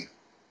with me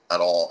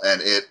at all,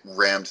 and it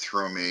rammed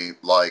through me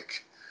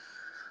like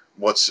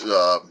what's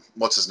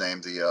his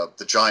name?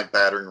 The giant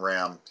battering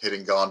ram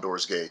hitting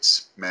Gondor's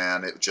gates.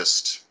 Man, it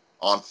just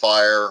on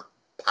fire.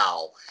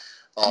 Pow.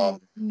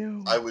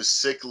 No. I was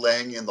sick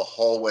laying in the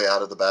hallway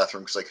out of the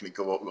bathroom because I couldn't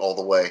go all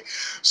the way.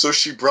 So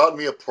she brought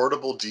me a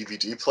portable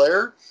DVD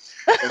player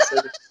and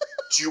said,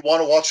 do you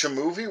want to watch a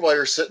movie while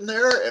you're sitting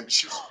there? And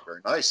she was very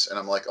nice. And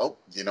I'm like, oh,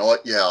 you know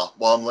what? Yeah.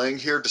 While I'm laying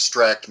here,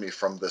 distract me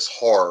from this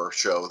horror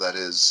show that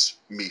is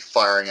me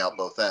firing out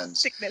both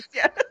ends. Sickness,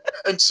 yeah.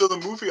 And so the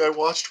movie I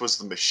watched was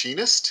The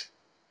Machinist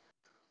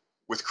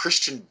with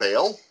Christian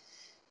Bale.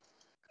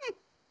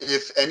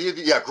 If any of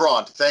you, yeah,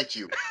 Grant, thank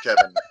you,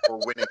 Kevin, for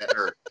winning at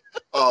Nerd.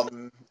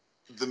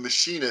 The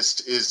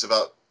Machinist is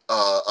about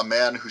a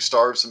man who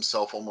starves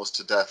himself almost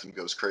to death and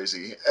goes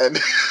crazy. And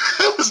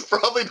it was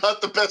probably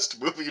not the best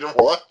movie to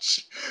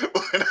watch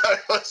when I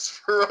was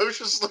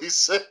ferociously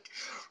sick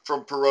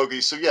from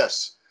pierogi. So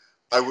yes,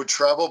 I would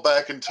travel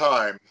back in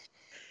time,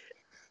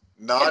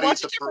 not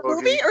eat the pierogi.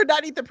 Movie or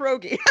not eat the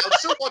pierogi? I'd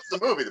still watch the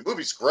movie. The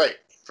movie's great.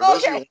 For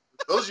those of you who want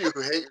Those of you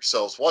who hate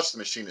yourselves, watch The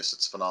Machinist.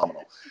 It's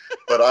phenomenal.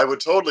 But I would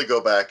totally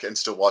go back and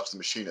still watch The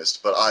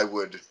Machinist, but I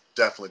would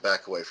definitely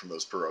back away from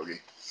those pierogi.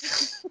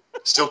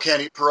 Still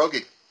can't eat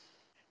pierogi.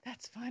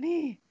 That's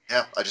funny.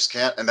 Yeah, I just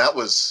can't. And that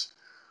was,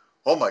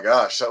 oh my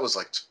gosh, that was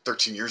like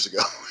 13 years ago.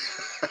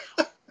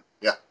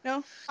 Yeah.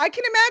 No, I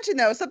can imagine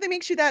though. Something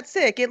makes you that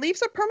sick. It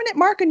leaves a permanent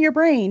mark on your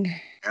brain.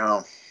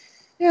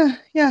 Yeah.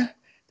 Yeah.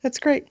 That's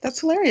great.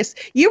 That's hilarious.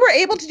 You were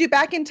able to do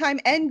Back in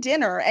Time and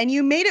Dinner, and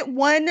you made it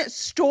one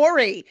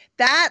story.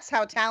 That's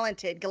how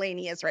talented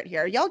Galaney is right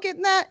here. Y'all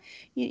getting that?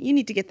 You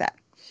need to get that.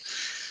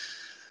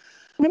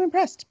 I'm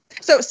impressed.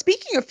 So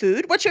speaking of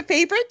food, what's your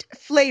favorite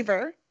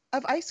flavor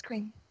of ice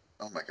cream?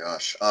 Oh my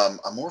gosh. I'm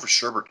more of a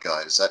sherbet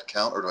guy. Does that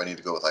count, or do I need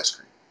to go with ice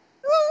cream?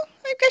 Well,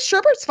 I guess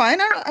sherbet's fine.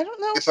 I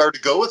don't know. If I were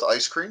to go with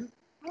ice cream,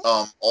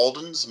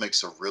 Alden's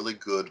makes a really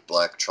good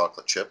black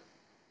chocolate chip.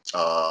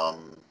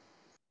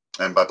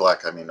 And by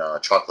black, I mean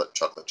chocolate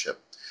chip.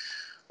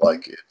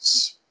 Like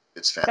it's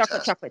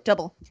fantastic. Chocolate,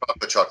 double.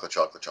 Chocolate.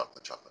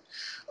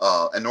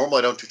 And normally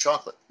I don't do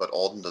chocolate, but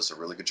Alden does a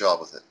really good job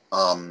with it.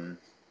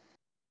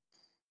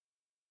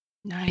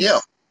 Nice.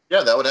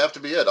 Yeah, that would have to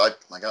be it.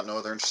 I got no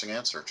other interesting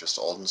answer. Just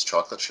Alden's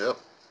chocolate chip.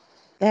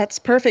 That's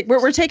perfect.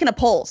 We're taking a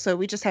poll, so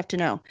we just have to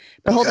know.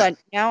 But hold on.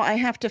 Now I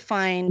have to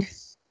find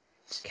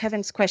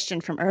Kevin's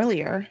question from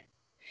earlier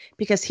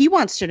because he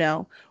wants to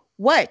know,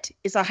 what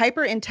is a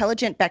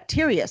hyper-intelligent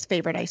bacteria's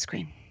favorite ice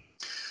cream?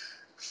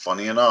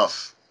 Funny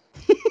enough,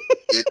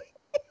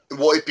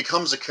 it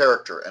becomes a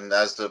character, and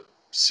as the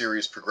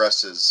series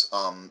progresses,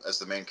 as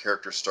the main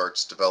character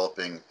starts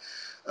developing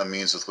a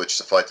means with which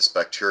to fight this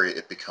bacteria,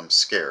 it becomes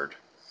scared,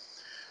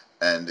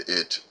 and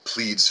it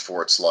pleads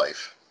for its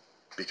life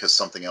because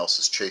something else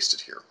has chased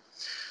it here.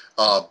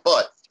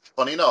 But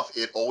funny enough,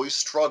 it always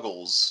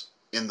struggles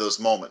in those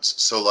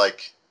moments. So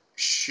like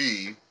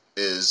she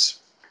is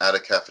at a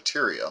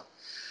cafeteria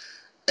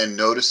and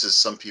notices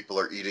some people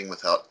are eating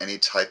without any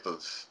type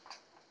of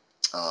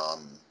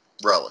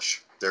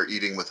relish. They're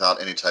eating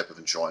without any type of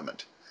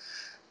enjoyment.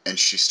 And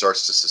she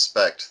starts to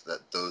suspect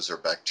that those are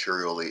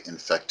bacterially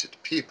infected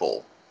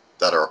people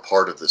that are a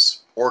part of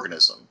this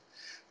organism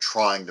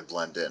trying to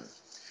blend in.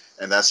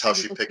 And that's how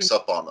she picks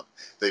up on them.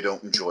 They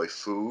don't enjoy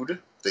food,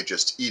 they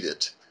just eat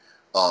it,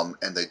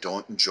 and they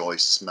don't enjoy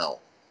smell.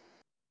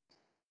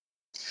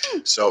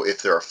 So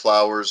if there are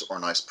flowers or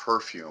nice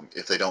perfume,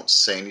 if they don't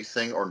say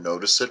anything or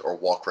notice it or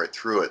walk right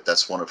through it,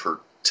 that's one of her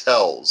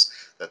tells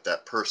that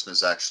that person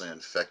is actually an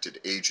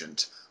infected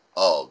agent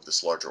of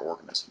this larger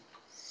organism.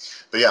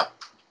 But yeah,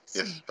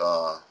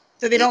 so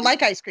they don't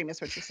like ice cream,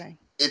 is what you're saying.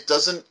 It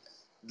doesn't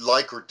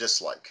like or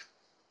dislike.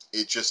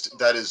 It just,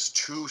 that is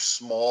too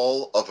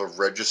small of a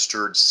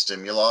registered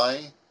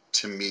stimuli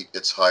to meet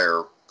its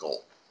higher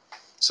goal.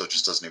 So it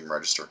just doesn't even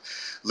register.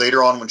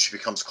 Later on, when she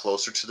becomes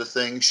closer to the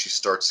thing, she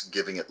starts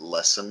giving it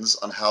lessons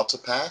on how to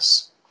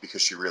pass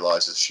because she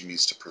realizes she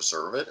needs to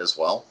preserve it as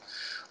well.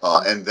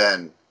 And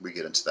then we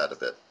get into that a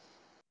bit.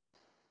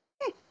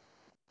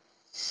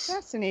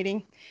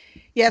 Fascinating.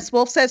 Yes,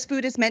 Wolf says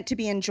food is meant to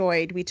be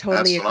enjoyed. We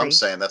totally agree. That's what I'm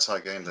saying. That's how I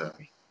gained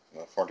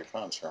 40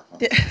 pounds here. Huh?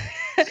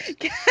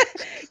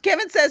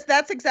 Kevin says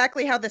that's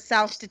exactly how the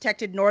South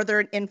detected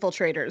Northern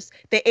infiltrators.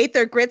 They ate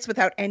their grits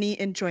without any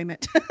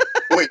enjoyment.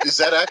 Wait, is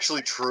that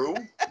actually true?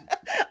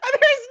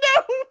 There's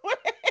no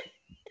way.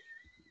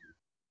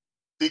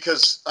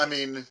 Because, I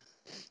mean,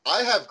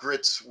 I have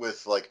grits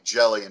with, like,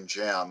 jelly and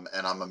jam,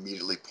 and I'm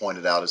immediately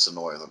pointed out as a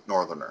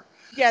northerner.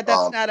 Yeah,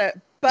 that's not a...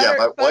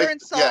 Butter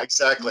and salt. Yeah,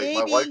 exactly.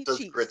 My wife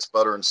does grits,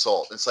 butter, and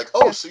salt. It's like,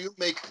 so you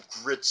make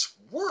grits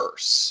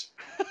worse.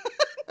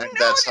 And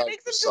no, that's how it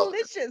makes them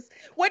delicious.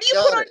 What do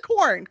you put on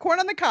corn?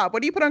 Corn on the cob.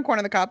 What do you put on corn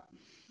on the cob?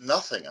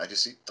 Nothing. I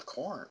just eat the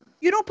corn.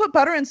 You don't put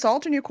butter and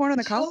salt on your corn on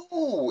the cob?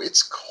 No,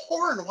 it's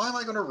corn. Why am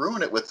I going to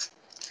ruin it with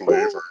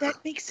flavor? That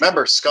makes sense.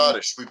 Remember,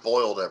 Scottish, we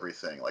boiled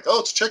everything. Like,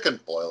 it's chicken,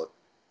 boil it.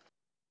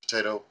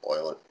 Potato,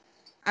 boil it.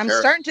 I'm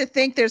starting to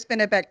think there's been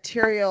a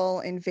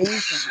bacterial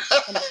invasion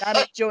and I'm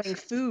not enjoying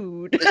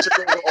food. It's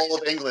all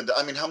of England.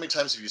 I mean, how many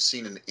times have you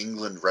seen an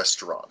England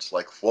restaurant?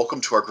 Like, welcome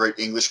to our great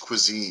English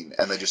cuisine,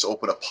 and they just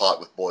open a pot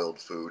with boiled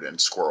food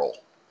and squirrel.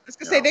 I was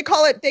gonna say they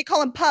call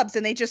them pubs,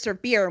 and they just serve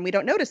beer, and we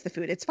don't notice the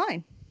food. It's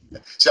fine.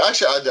 See,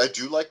 actually, I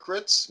do like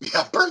grits.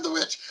 Yeah, burn the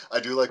witch. I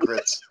do like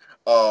grits,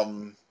 but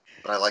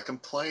I like them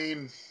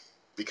plain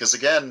because,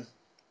 again,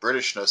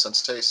 British, no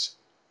sense of taste.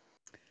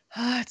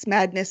 It's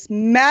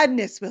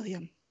madness,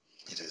 William.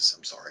 It is.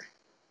 I'm sorry.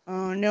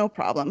 Oh, no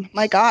problem.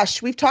 My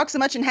gosh, we've talked so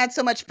much and had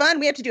so much fun.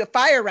 We have to do a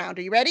fire round.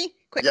 Are you ready?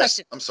 Quick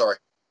question. I'm sorry.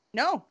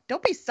 No,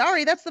 don't be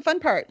sorry. That's the fun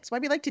part. That's why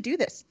we like to do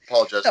this.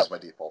 Apologize is my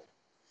default.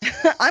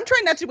 I'm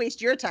trying not to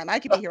waste your time. I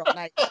could be here all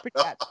night. It's pretty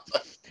bad.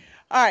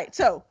 All right.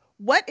 So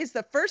what is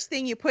the first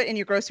thing you put in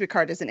your grocery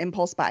cart as an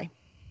impulse buy?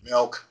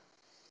 Milk.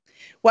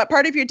 What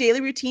part of your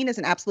daily routine is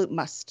an absolute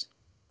must?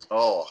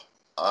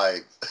 I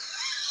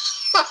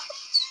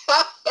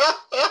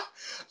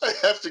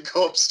have to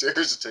go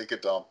upstairs to take a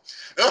dump.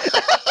 I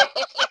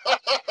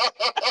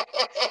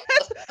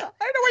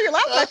don't know why you're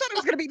laughing. I thought it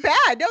was going to be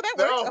bad. No, that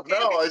works.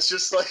 No, it's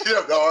just like,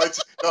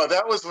 it's No,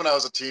 that was when I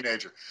was a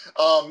teenager.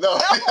 No.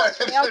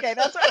 Okay,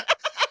 that's right.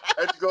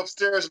 I had to go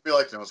upstairs and be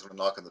like, no one's going to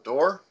knock on the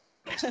door.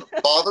 No one's going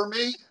to bother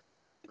me.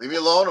 Leave me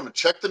alone. I'm going to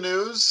check the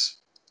news.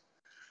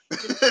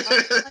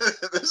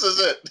 This is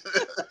it.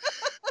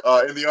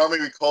 In the Army,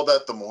 we call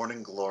that the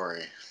morning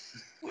glory.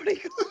 Morning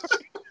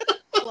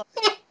glory.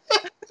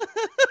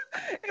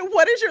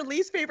 What is your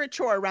least favorite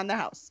chore around the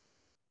house?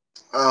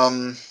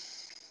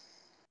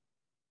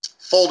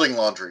 Folding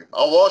laundry.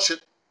 I'll wash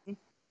it.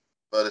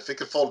 But if it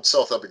could fold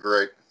itself, that'd be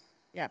great.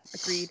 Yeah,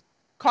 agreed.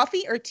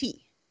 Coffee or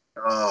tea?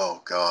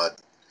 Oh, God.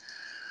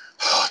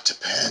 Oh, it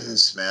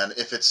depends, man.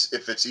 If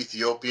it's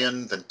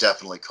Ethiopian, then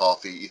definitely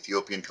coffee.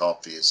 Ethiopian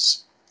coffee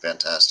is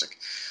fantastic.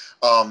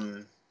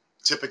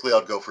 Typically,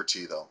 I'd go for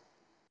tea, though.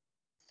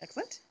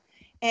 Excellent.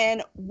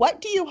 And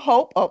what do you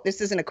hope? Oh, this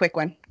isn't a quick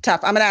one.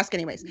 Tough. I'm going to ask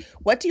anyways.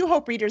 What do you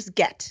hope readers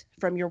get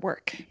from your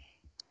work?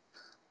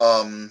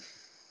 I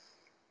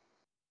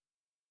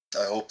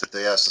hope that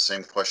they ask the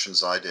same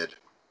questions I did.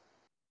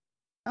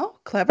 Oh,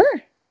 clever.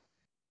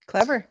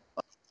 Clever.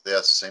 They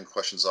ask the same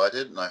questions I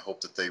did, and I hope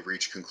that they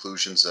reach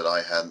conclusions that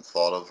I hadn't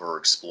thought of or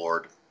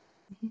explored.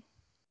 Mm-hmm.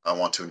 I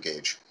want to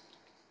engage.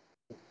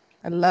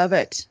 I love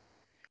it.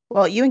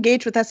 Well, you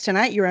engaged with us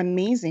tonight. You're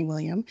amazing,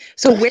 William.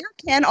 So where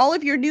can all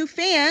of your new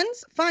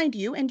fans find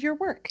you and your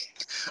work?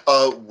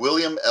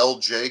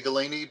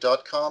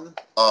 WilliamLJGalaney.com.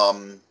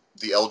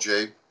 The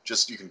LJ,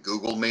 just you can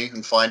Google me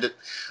and find it.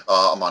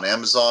 I'm on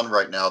Amazon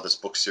right now. This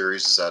book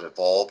series is at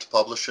Evolved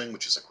Publishing,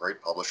 which is a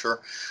great publisher.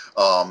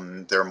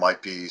 There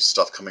might be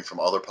stuff coming from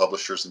other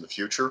publishers in the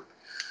future.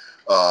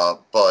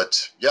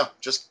 But yeah,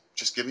 just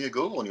give me a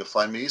Google and you'll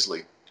find me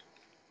easily.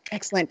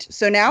 Excellent.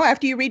 So now,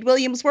 after you read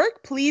William's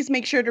work, please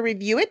make sure to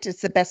review it.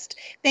 It's the best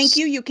thank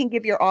you can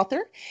give your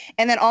author.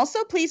 And then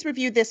also, please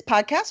review this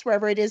podcast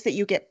wherever it is that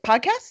you get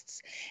podcasts.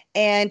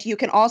 And you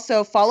can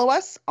also follow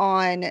us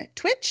on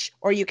Twitch,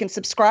 or you can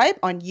subscribe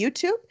on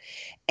YouTube.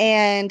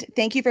 And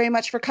thank you very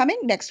much for coming.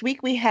 Next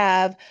week, we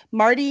have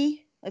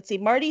Marty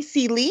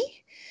C.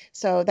 Lee.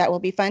 So that will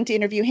be fun to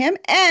interview him.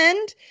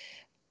 And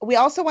we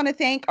also want to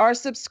thank our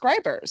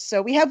subscribers.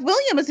 So we have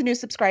William as a new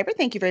subscriber.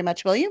 Thank you very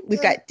much, William.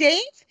 We've got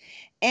Dave.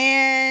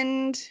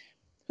 And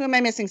who am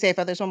I missing,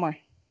 Safo? There's one more.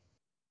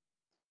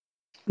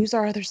 Who's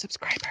our other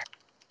subscriber?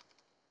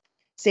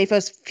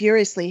 Safo's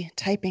furiously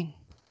typing.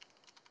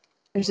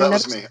 There's that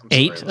was me.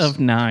 8 of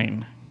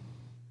 9.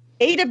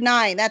 8 of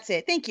 9. That's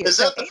it. Thank you. Is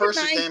that the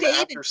person who came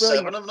after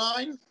 7 of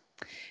 9?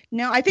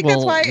 No, I think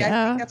that's why.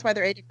 Yeah. I think that's why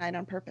they're 8 of 9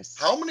 on purpose.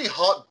 How many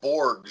hot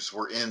Borgs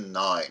were in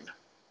 9?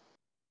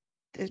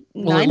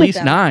 Well, at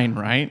least 9,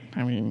 right?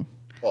 I mean,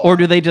 or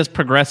do they just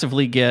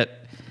progressively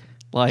get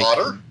like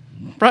hotter?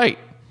 Right.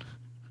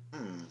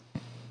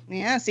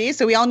 Yeah, see?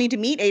 So we all need to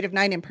meet 8 of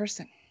 9 in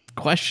person.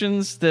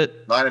 Questions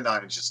that 9 of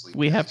 9 is just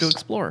we have to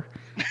explore.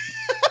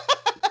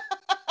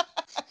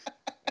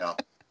 Yeah.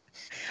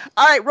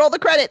 All right, roll the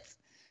credits.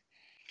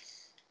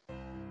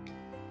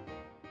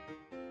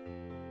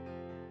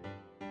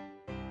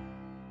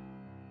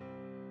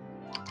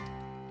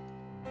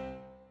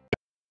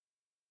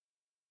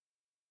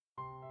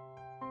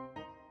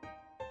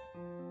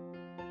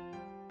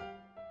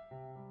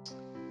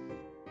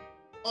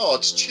 Oh,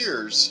 it's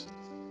Cheers.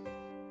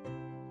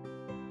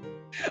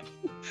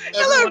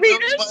 Hello, Everyone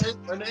readers. knows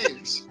my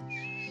names.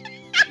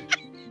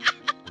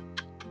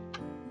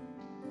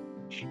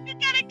 You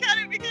gotta cut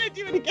it. We're gonna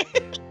do it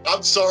again.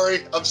 I'm sorry.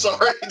 Did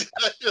I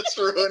just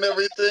ruin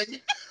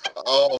everything? Oh.